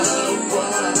whetahaua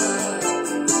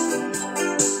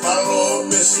Palo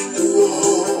mesikuo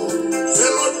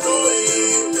Felotoi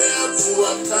te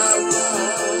afuakawa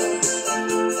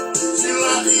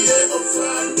Sila ie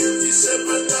ofa Ise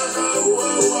matahaua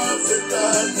wa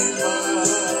whetanima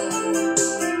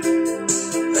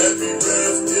Happy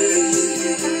birthday,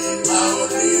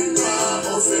 Aonima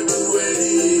o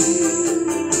February.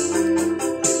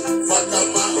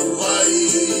 Fakama uwai,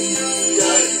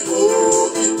 ai o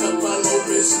itapalo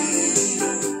mesi.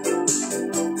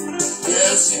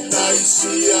 Yesi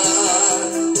naisia,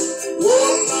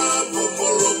 wola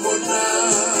momolomona.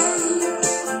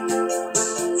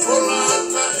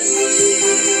 Folaka'i,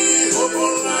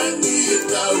 homolangi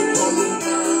tau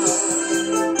kolunga.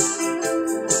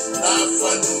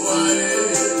 Afanuae,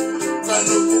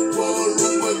 kanukupolu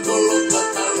mwe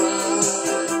kolokakala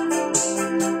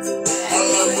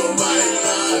Alamo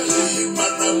mailahi,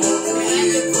 manamo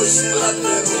uiko sila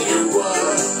perua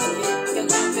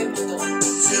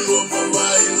Silomo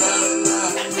wailala,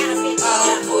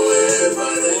 aoe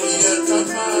vale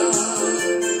iatama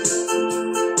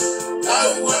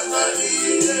Awaka'i,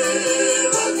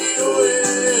 lagi oe,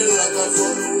 laga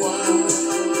fonua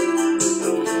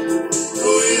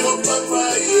Lui o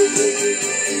papai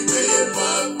me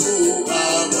maku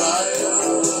abaya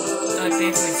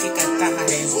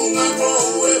Funga mo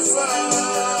uefa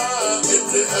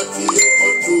Ete aki o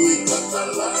tui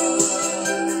kakala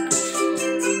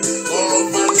Kolo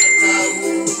mana tau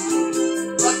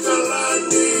Kakala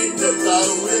ni te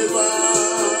tau leva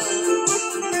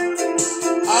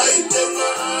Ai te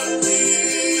maaki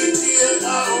Kie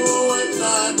aho e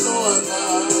kanoanga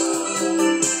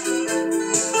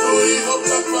Lui o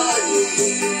papai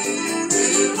me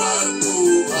maku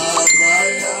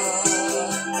abaya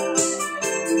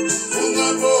Funga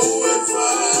mo uefa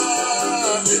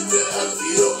Ete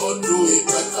aki o tui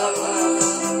kakala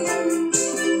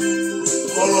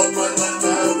Kolo mana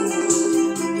tau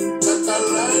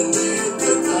Kakala ni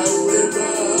te tau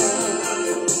leva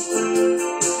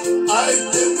Ai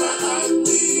te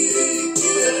maaki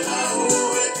Kie aho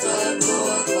e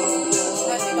kanoanga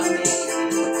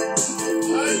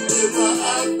Ai te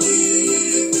maaki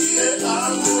Kie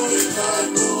aho e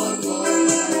kanoanga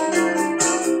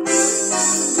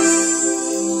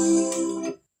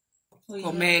Ko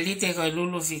me lite ko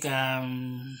lulu fika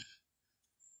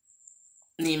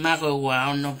ni ma ko wa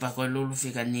ono pa ko lulu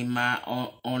fika ni ma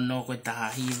ono ko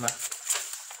tahiva.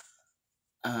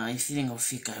 I feeling of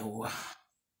fika wa.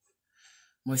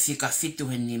 Mo fika fitu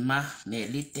ni ma me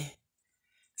lite.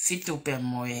 Fitu pe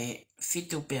mo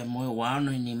wa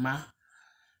ono ni ma.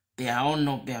 Pe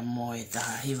ono pe mo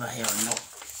tahiva he ono.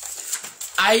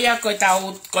 Aya ko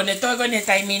tau kone toi kone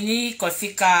taimi ni ko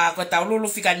fika ko tau lulu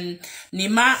fika ni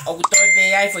ma o toi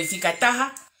pe ai foi fika taha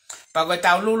pa ko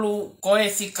tau lulu ko e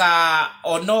fika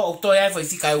ono o toi ai foi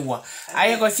fika ua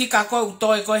aya ko fika ko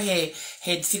toi ko he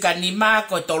fika ni ma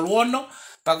ko toluono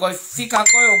pa ko fika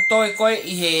ko o toi ko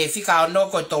i he fika ono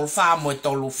ko tolfa mo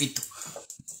tolu fitu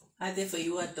ade foi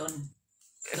ua ton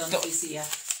isia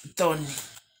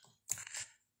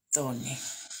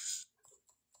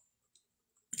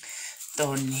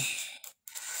Toni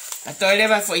Ato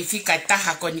leva foi fika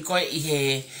taha ko ni ko i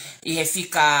he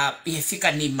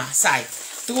fika ni masai.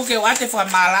 Tuku ke wate fa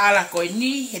malala ko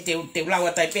ni he te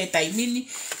ulawa tai pe tai mini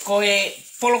ko e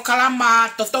polo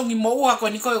kalama totongi mo ua ko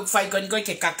ni ko fai ko ni ko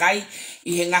ke kakai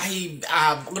I he ngaahi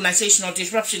organizational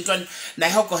disruption kon na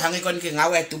hoko hangi kon ke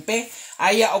ngau e tupe.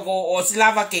 Aia o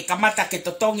silava ke kamata ke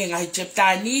totongi ngaahi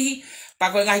chepta nihi.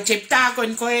 Pako ngaahi chepta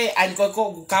kon koe an koe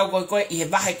kau koe I he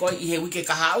vahe koe I he wike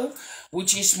kahau.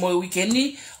 Which is mo weekend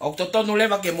o totonu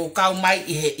leva ke mo kau mai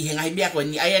I he ngaahi mea koe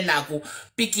ni aia na aku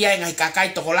piki ai ngaahi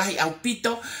kakai tokolahi au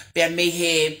pito. Pea me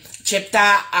he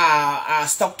chepta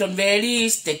Stockton Valley,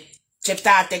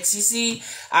 chepta Texas,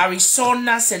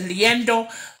 Arizona, San Leandro,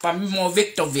 pa mo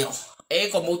Victorville.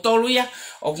 Ko mo toluia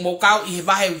o mo kau I he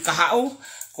vahe kahau.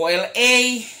 Ko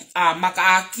LA,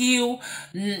 Makaakiu,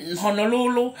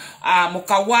 Honolulu, mo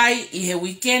Kauai I he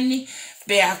weekend.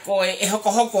 Pea ko e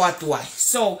hoko atu ai.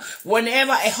 So,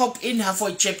 whenever I hop in ha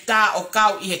foi chepta o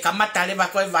kau I he kamata leva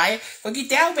koe vai, ko ki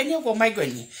te au peni o ko mai koe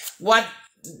ni. What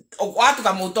o atu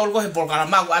ka motolu ko he polkala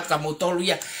mau atu ka motolu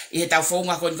ia I he tau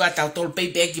fe'unga ko ni tau tolu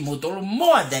pepe ki motolu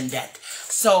more than that.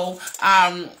 So,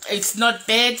 it's not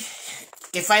bad.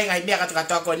 Ke whai ngai mea katu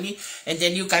katoa ko ni, and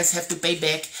then you guys have to pay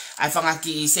back. Ai whanga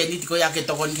ki seniti ko ia ke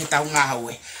tokoni ke tau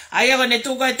ngahaue. Ai ako ne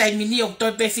tuko e taimi ni o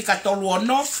toi pe fika tolu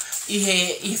ono, I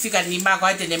he fika ni ma ko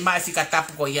ai tene ma fika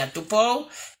tapu ko ia tupo.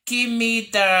 Give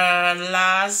me the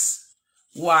last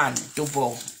one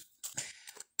tupo.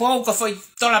 Po ko foi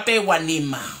tola pe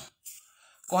wanima.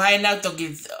 Ko hai nau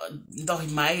toki dohi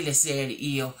mai le seri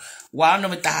io. Wano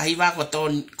me tahiwa ko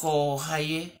ton ko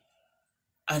hai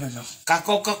I don't know.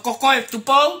 Ko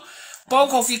tupo. Po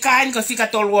ko fika ko fika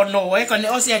tolu ono ko ne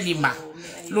osia lima.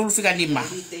 Lulu fika lima.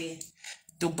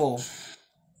 Tupo.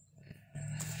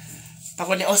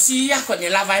 Pako ne osia ko ne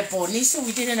lava e poni so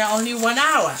we did only 1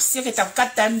 hour. Sia ke tau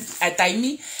kata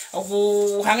taimi o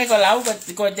ko hange ko lau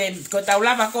ko tau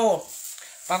lava ko.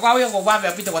 Pako au ko wa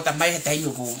be pito ko tamai he taimi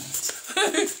ko.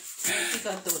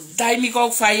 Taimi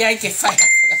ko fai ai ke fai.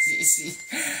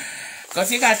 Ko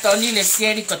fika toni le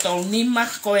sieri ko tol nima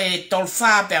ko e tol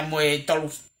fa pe mo e tol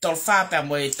fa pe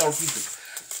mo e tol fitu.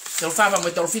 Tol fa pe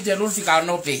mo tol fitu lul fika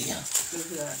no pe.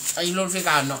 Ai lul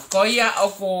fika no. Ko ia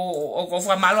o ko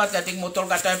fa malo ata ting motor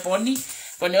kata e poni.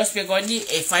 Ko ne ospe ko ni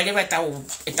e fai le tau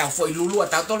foi lulu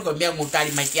ata tol ko mea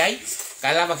mutari mai ai.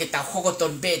 Kala ba ke tau hoko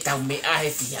ton be tau me a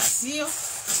he fia sio.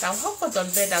 Tau hoko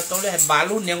ton be tau tol he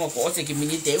balu ne ko se ki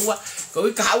minite ua. Ko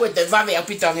i ka au te va me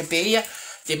apito nge pe ia.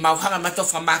 Te mauhanga mato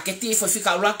fa marketi foi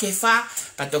fika ula ke fa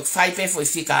pa tok fai pe foi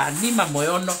fika nima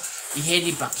moyono I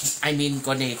heni pa I mean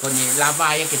kone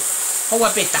lava ya ke hoa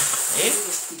peta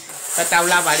pa tau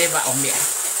lava leva o mea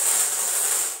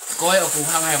koe o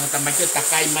kuhanga yung tamakyo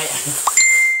takai mai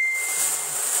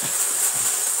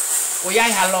o yai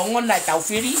halongon na tau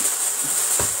firi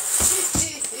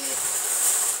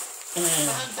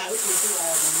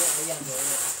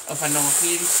o fanong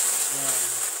firi.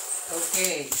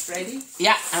 Okay, ready?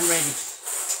 Yeah, I'm ready.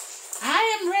 I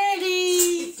am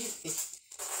ready.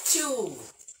 Two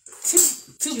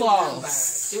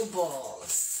balls. Two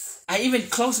balls. I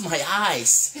even close my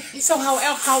eyes. So how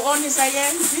honest I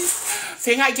am.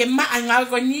 Fenga ke ma anga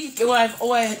ko ni ke o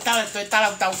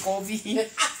tala tau kovi.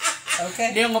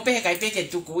 Okay. Ne ngo pe kai pe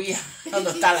ke tukuia.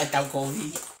 No tala tau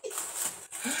kovi.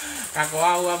 Ka ko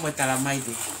awa mo tala mai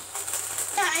de.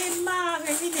 Ta e ma,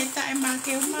 veni ta e ma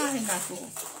ke ma nga ko.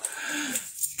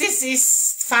 This is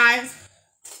 5.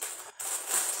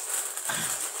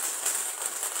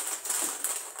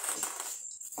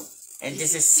 And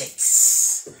this is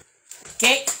 6.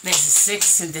 Okay, this is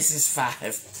 6 and this is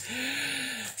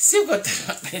 5. So got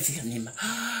fika nima.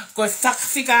 Ko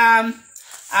fika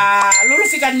lulu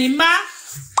fika nima.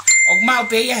 Ogma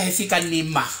pe ya he fika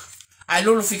nima. Ai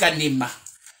lulu fika nima.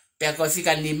 Pe ko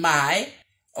fika nima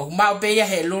ogma pe ya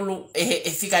he lulu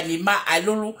e fika nima ai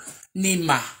lulu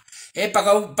nima.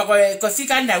 Pako ko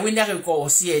fika na winner ko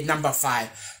si number 5.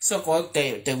 So ko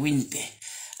te win pe.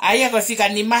 Aya ko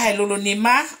fika nima he lulu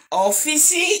nima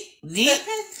office ni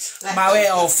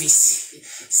mawe office.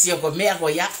 Sio ko mea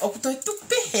ko ya o to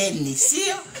tupe heni.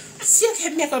 Sio ke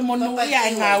mea ko monu ya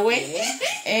ngawe.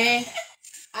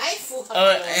 Ai fu.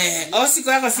 O si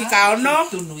ko fika ono.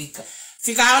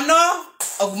 Fika ono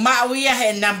o mawe ya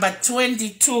he number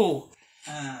 22.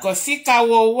 Ko fika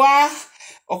wowa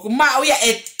Okuma oya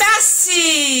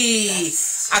etasi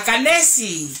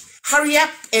akanesi. Hurry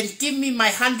up and give me my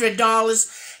 $100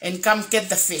 and come get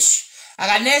the fish.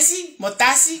 Akanesi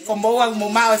motasi komboa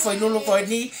mumao foi lulu ko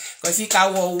ni ko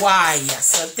fika wo waya.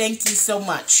 So thank you so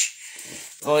much.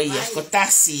 Oh yeah,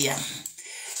 kotasi ya.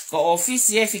 Ko office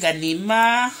ye fika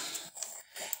nima.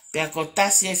 Pea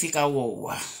kotasi ye fika wo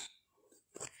wa.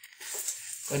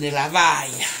 Ko ne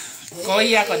lavaya. Ko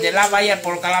ia ko de lavaya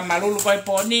por kala malulu ko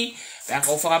poni.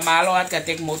 Ako fa malo at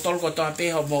katek motor ko to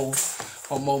ape homo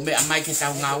me amai ke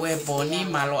tau ngawe poni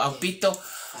malo au pito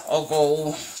o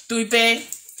ko tuipe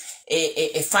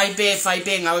fai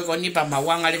be ngāwe ko nipa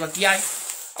mawanga leva ki ai.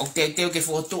 O te ke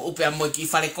fokotu'u pe mo ki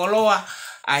fale koloa.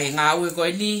 Ai ngāwe ko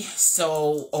ni. So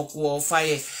o kuo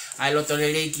fai ai loto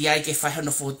lele ki ai ke fai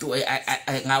hono fokotu'u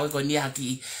ngāwe ko ni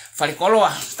ki fale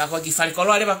koloa. Tako ki fale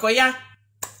koloa leva ko ia.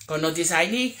 Ko notice ai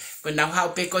ni. Ko nau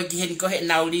hau pe ko ki heni ko he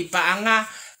nau lipa anga.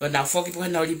 Ko nau foki po he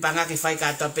nau lipa anga ke fai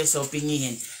katoa pe so pingi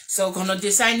hen. So ko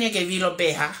notice ai ni ke vilo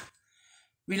pe ha.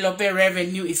 Vilo pe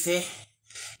revenue ife.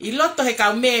 I loto he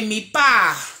kau me mi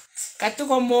pa. Katu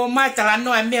ko mo mai tala no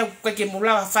e mea koe ke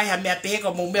mulawa fai ha mea pehe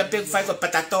ko mo mea pehe fai ko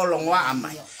patatolo ngoa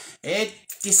amai.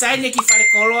 Ki saine ki fale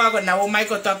koloa ko na o mai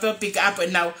ko toa peo pick up e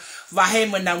nau vahe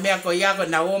mo nau mea ko ia ko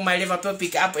na o mai leva peo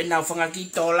pick up e nau whangaki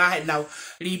tola e nau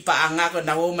lipa anga ko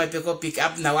na o mai peo ko pick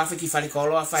up nau afe ki fale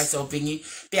koloa fai so pingi.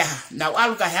 Pea nau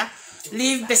aluka hea.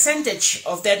 Leave percentage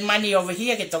of that money over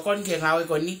here ke tokoni ke ngawe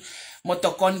ko ni mo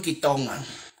tokoni ki tonga.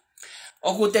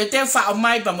 O ku te wha o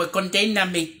mai pa mo container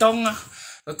me tonga.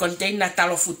 O container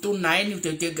talo futuna e ni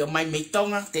te ke mai me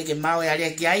tonga. Te ke mau e alia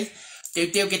ki ai. Te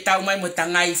ke tau mai mo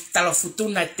tangai talo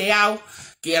futuna te au.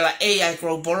 Ki ala ai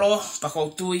krobolo. Pa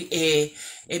koutui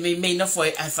me no fo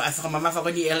e whakamama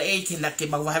whakoni LA ke na ke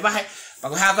mau vahe. Pa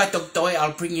ko haka tok toi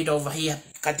I'll bring it over here.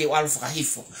 Ka te walu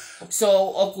whakahifo. So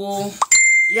o ku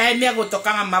ia e mea ko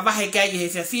tokanga mawahe kia i he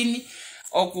whiawhini.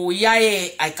 O ku ia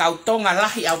e ai kautonga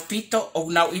lahi au pito. O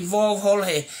ku nau involve holo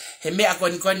he mea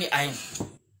koni ai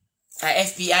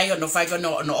FBI no fai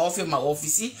no office ma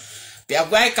office. Pe a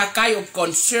guai kakai of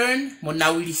concern mo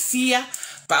nau ilifia.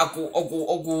 Pa oku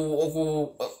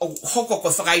hoko ko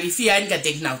whakailifia inga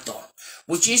tek nau to.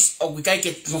 Which is o ku kai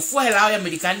ke ngofua he lao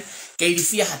American ke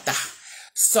ilifia hata.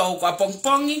 So ko a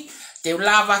pongpongi. Te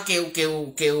lava ke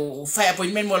fai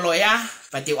appointment mo loya.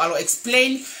 Pa te alo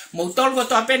explain. Mo tolgo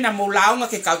to apena mo launga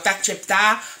ke kau tak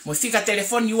chepta. Mo fika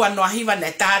telefon yua no ahiva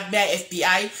na taad mea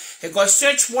FBI. He ko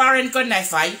search warrant ko na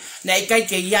fai. Na ikai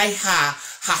ke iai ha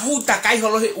hu takai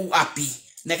holo he u api.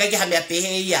 Na ikai ke ha mea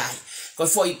pehe iai. Ko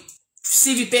foi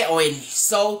CVP o eni.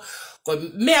 So, ko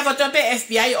mea ko to pe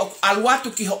FBI o aluatu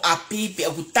ki ho api. Pe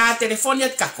o ta telefonia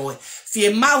kakoe.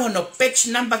 Fie mau no patch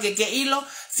number ke ilo.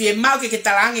 Fie mau ke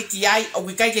talange ki ai. O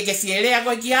ikai ke fielea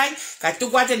ko ki ai. Ka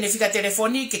tu kwate ne fika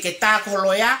telefoni ke ta ko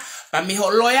loya. Pa mi ho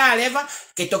loya leva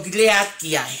ke tokilea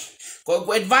ki ai.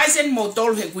 Ko advise mo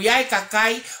tolu he kuiai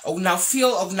kakai o na feel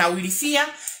o na wilifia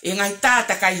e ngai ta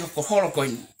takai ko holo ko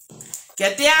ni. Ke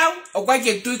te au o kwa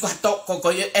ke tui ko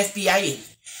ko FBI.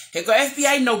 He ko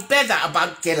FBI no better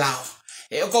about ke lao.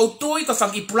 E ko tui ko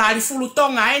fangi pulari fulu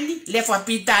tonga eni le fa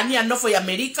pitania no foi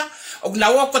America o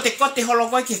na wo ko te holo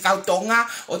ko ke kautonga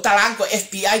o talango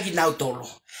FBI ki na tolo.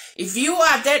 If you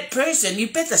are that person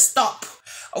you better stop.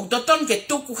 O toton ke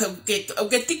tuku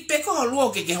ke tik pe ko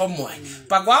luo ke homo ai.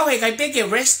 Pa ko he kai pe ke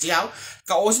rest yao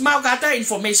ka os mau gata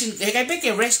information he kai pe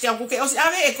ke rest yao ko ke os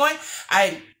ave e ko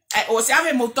ai os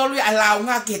ave motolu ai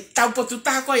launga ke tau potu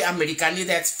ta ko Americani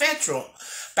that's federal.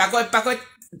 Pa ko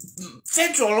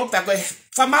federal pa ko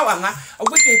famawanga o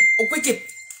ke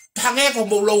hange ko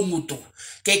mo lo mutu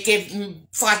ke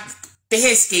fa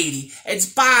pehe skeli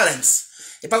it's balance.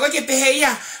 E pa koe ke pehe ia,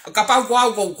 ka pau ko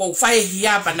au ko whae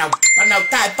hia pa nau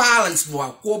tae balance mua.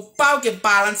 Ko pau ke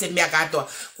balance e mea katoa.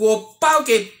 Ko pau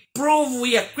ke prove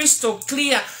ia crystal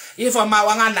clear i wha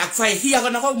mawanga na whae hia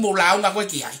kona ko mo launga koe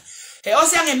ki ai. He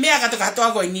ose ange mea katoa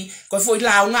koe ni, koe fo i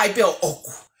launga i peo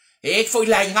oku. E fo i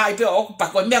launga i peo oku pa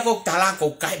koe mea koe tala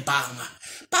ko kai banga.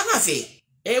 Banga fe.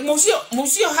 E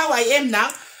musio how I am now.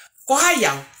 Ko hai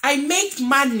au, I make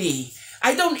money.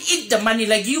 I don't eat the money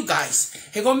like you guys.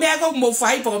 He ko mea ko mo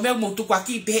fai po mea mo tu kwa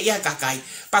ki pehe ia kakai.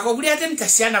 Pa ko gria tem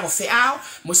kasiana ko feao,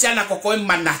 mo siana ko koe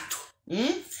manatu.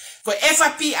 Ko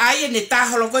FAPI ne ta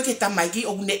holo ko ke tamaiki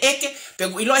o ne eke pe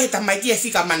ilo he tamaiki e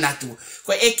fika manatu.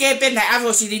 Ko eke pe na avo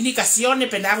silinika sione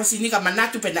pe na avo silinika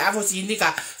manatu pe na avo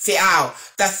silinika feao.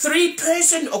 The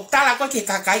 3-person o tala ko ke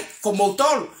kakai ko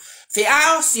motol.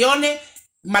 Feao sione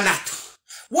manatu.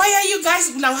 Why are you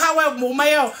guys now how mo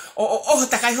mai o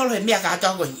takai holo he mea ka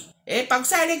to ni. E pa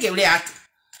sa le ke le atu.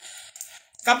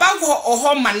 Ka pa ko o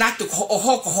ho manatu ko o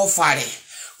ho ko ho fare.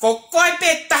 Ko koe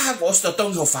pe taha ko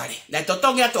totongi ho fare. Na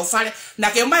totongi ato fare na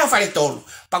ke mai ho fare tolu.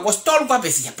 Pa ko tolu pa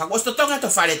pesia. Pa ko totongi ato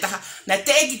fare taha na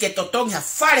te eki ke totongi ha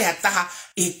fare ha taha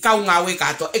I kau ngawe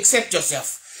ka to accept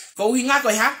yourself. Ko hinga ko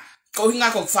ha ko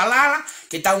hinga ko falala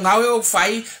ke tau ngawe o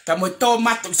fai pa mo to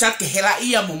mat sat ke hela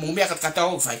ia mo mea ka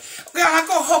o fai. Ko ha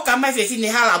ko ho ka mai fe fini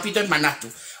hala opito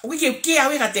manatu. O ke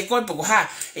awe ka te ko po ha.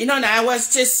 You know I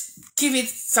was just give it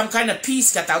some kind of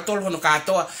peace ka tau tolo no ka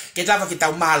to ke lava ke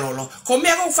tau malolo. Ko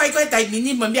mea ko fai ko taimi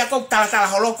ni mo mea ko tala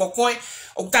holo ko koe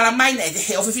o tala mai na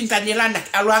he o fin tanila na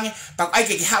aluange pa ai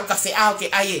ke ha ka fe au ke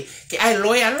ai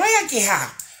loya ke ha.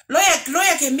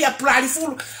 Loia ke mia plari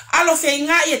fulu. Alo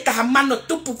fe'unga e taha mano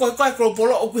tupu koe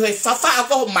kropolo o kuhe fafa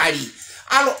ako mari.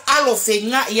 Alo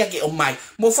fe'unga ia ke o mai.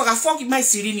 Mo whakafoki mai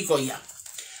sirini ko ia.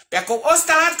 Pea ko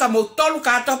ostalat ka mo tolu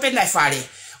ka tope na fare.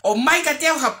 O mai ka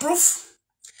teo ha proof.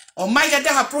 O mai ka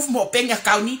teo ha proof mo penga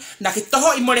kauni. Na ke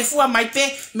toho i morefua mai pe.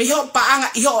 Me ho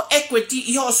paanga iho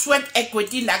equity. Iho sweat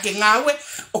equity na ke ngawe.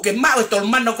 O ke mau e tolu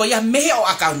mano ko ia mehe o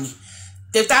akauni.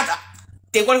 Te tata.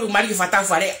 Te kore kumari ki fatau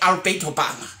fare alo peito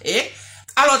paanga.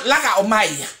 Alo laka o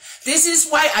mai ia. This is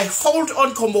why I hold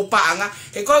on como paanga.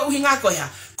 E koe uhinga koe ha.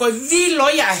 Koe vi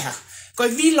loia ha. Koe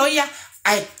vi loia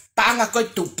ai paanga koe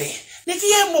tupe. Neki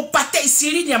e mo pate i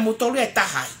sirinia mo tolu e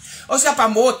tahai. O sea pa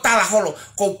mo tala holo.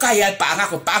 Ko kai ai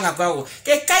paanga ko paanga koe.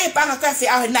 Ke kai paanga koe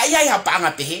fe'au na ia ia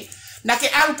paanga pehe. Na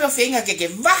ke alu peo fe'unga ke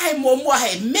vahe mo mua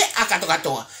he me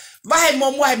akatokatoa. Vahe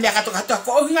mo mua he me akatokatoa.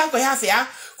 Ko uhinga koe ha fe'au.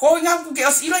 Ko nga ku ke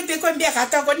os ilo te ko mbia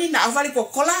kata ko ni na avali ko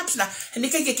collapse na ni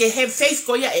ke have faith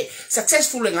ko ya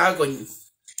successful nga ko ni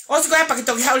os ko pa ke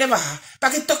toki ha leva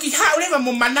pa ke toki ha leva mo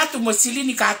manatu mo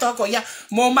silini kata ko ya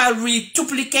mo ma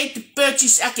reduplicate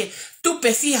purchase ake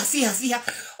tupe fia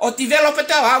o developer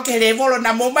ta wa ke le volo na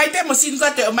mo mai pe mo sin ko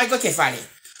te o mai ko ke fare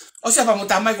o sea pa mo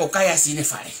ta mai ko kaya sine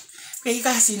fare ke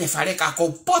ka sine fare ka ko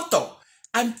poto.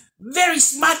 I'm very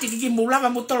smart ki mo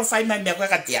lava mo tolo fai mai me ko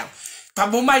ka tia. Pa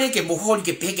mo mare ke mo holi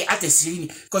ke peke ate sirini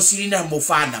ko sirina mo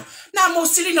fana na mo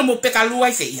sirina mo peka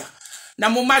lua ia na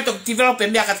mo mai to develop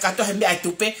me aka to he me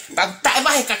tupe pa ta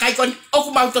va he kakai kon o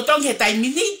ku mau totongi he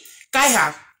taimi ni kai ha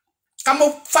ka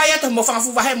mo faya to mo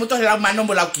fanfu va he mo to la mano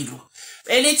mo la kilo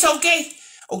and it's okay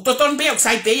o toton be o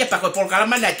sai be pa ko por kala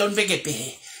mana ton be ke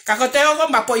pehe ka ko te o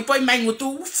ma poi mai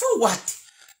ngutu for what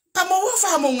pa mo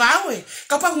fa mo ngawe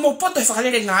ka pa mo poto fa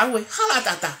le ngawe hala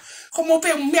tata ko mo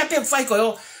pe me pe fai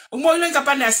ko o mo ilo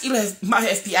kapanas ilo ma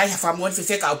FBI ha famon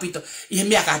fe ka opito I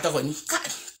me ka to ni ka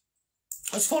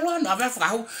os follow no ava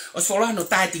frau os follow no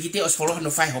ta tikite os follow no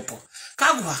fai hopo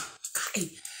ka gua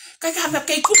kai ka me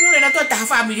ke kumu le na to ta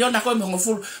fa miliona ko me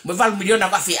ngoful me val miliona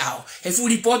ka fe ao e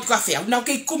fu report ka fe na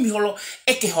ke kumi holo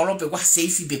e ke holo pe wa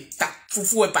safe be ta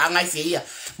fufu e pa ngai fe ia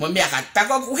mo me ka ta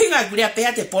ko hinga guria pe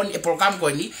ate pon e program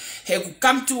ko ni he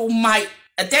come to my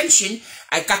attention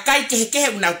ai kakai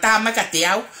ke una ta ma ka te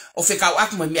ao o fekau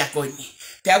ak mo me ko ni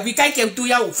pe au kai ke tu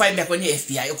ya o fai me ko ni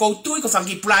FBI ko tu ko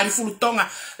fangi plan fulu tonga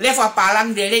leva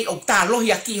palang de le o ta lo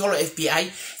ya ki holo FBI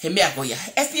he me ko ya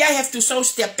FBI have to show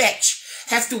their patch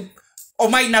have to o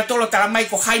mai na tolo tala mai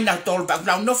ko hai na tolo ba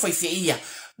no foi feia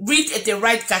read at the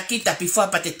right kakita before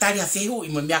patetaria fehu I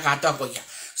mo me ka to ko ya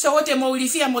so o te mo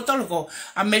ilifia mo tolo ko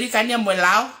americania mo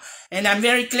lao. And I'm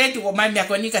very glad to my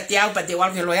mekonika tiao but they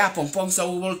want to loya pong so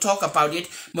we will talk about it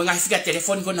mga fika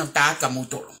telefon ko ng taat ka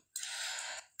motor.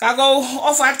 Kago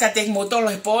ofat ka tek motor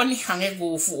he poni hange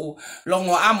ku fu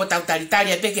longo amo tau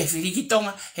taritaria pe ke fili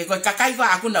kitonga he ko kakai ko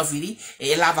aku na fili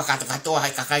e lava ka to ha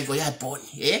kakai ko ya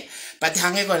poni but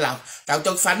hange ko la tau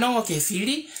tok fanongo ke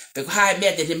fili pe ko ha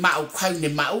me de mau khau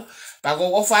ne mau pa go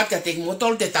ofat ka tek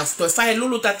motor te tau to fa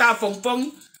lulu tata pong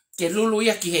ke lulu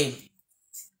ya kihe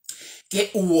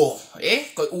ke uo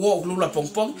ko uo lula pong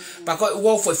pa ko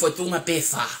uo foi tunga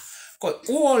pefa ko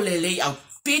uo lele au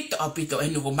pito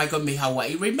enu ko mai ko me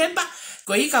Hawaii remember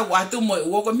ko ika watu mo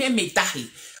uo ko me tahi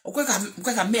o ko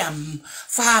ka me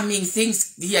farming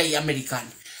things dia I American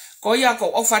ko ya ko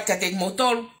ofat ka tek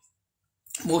motor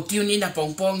mo tiuni na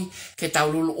pong ke tau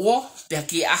lulu uo pe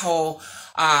ki aho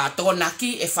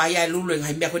tonaki e faya lulu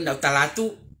ngai me ko na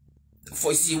talatu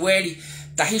foi siweri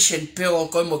Tahitian peo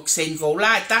ko mo sen ko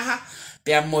la taha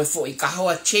pe mo fo I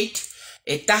kahoa chet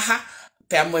e taha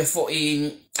pe mo fo I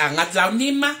angat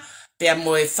launima pe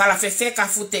mo fala fefe ka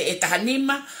fute e taha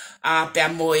nima pe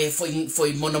mo fo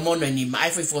I monomono ni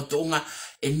mai fo fokotu'u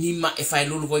e nima e fai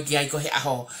lulu ko ki ai ko he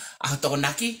aho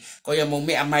tonaki ko ya mo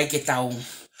me mai ke tau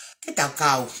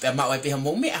kau pe ma pe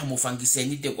mo me mo fangi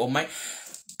seniti ko mai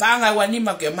panga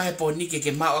wanima ke mai poni ke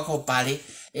ma ko pale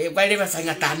e vai le fa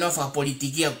ngata no fa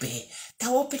politiki o pe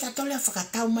tau pe tole fa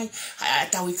tau mai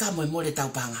tau I ka mo le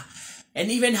tau panga and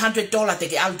even $100 te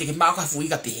ke al te ke ma ka fu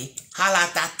ka pe hala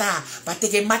tata pa te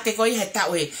ke mate ko I he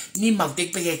tau e ni ma te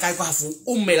pe ke kai ko fu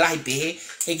me lai pe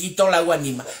e ki tola wa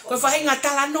ni ma ko fa ngata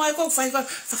la no ko fa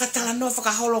tala no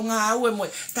fa holo ngaahi mo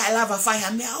ta lava fa ha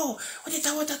me o te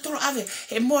tau ta tolo ave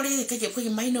e mo le ke ko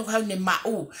mai no ha ne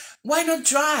mau why not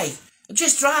try.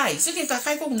 Just try. So ke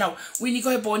kakai ko now. Winnie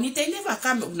ko he boni te never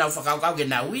come now fakao ke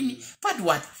now Winnie. But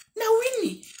what? Now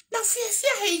Winnie. Now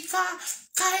fia he ka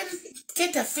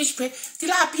get a fish pe.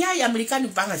 Tilapia I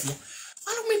Americano panga sia.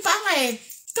 Alo mi panga e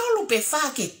tolu pe fa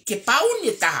ke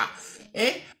pauni taha.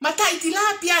 Mata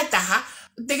tilapia taha.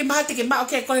 Te ke ma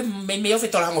okay ko me ofe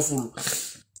tola ngo fulu.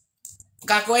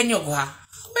 Ka ko enyo ko ha.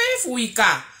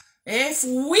 fuika.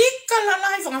 Fuika la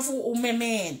lai whanga fu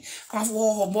umemen. Whanga fu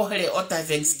hoho mohere o tai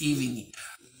Thanksgiving.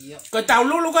 Ko tau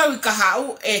lulu ka wika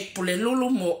hau pule lulu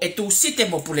mo tu site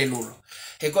mo pule lulu.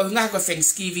 He ko ngā ko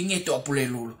Thanksgiving to pule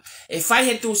lulu. Fai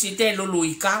he tu site lulu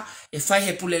ika, fai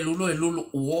he pule lulu lulu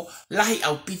uo, lahi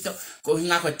au pito, ko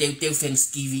ngā ko teu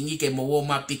Thanksgiving ke mo wo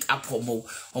ma pick up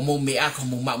homo mea ko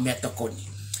mo ma mea tokoni.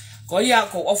 Ko ia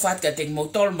ko ofat ka te mo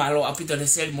tol malo apito le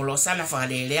sel mo lo sana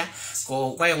whakalelea,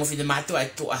 ko kwa yung ofite matu ai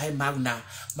tu ahe mauna,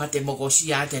 mate mo ko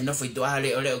sia te no fito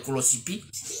ale ole o kulosipi.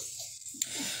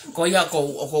 Ko ia ko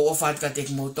ofat ka te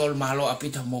mo tol malo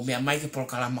apito mo mea mai ke por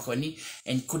kalama ko ni,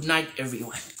 and good night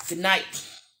everyone. Good night.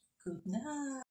 Good night.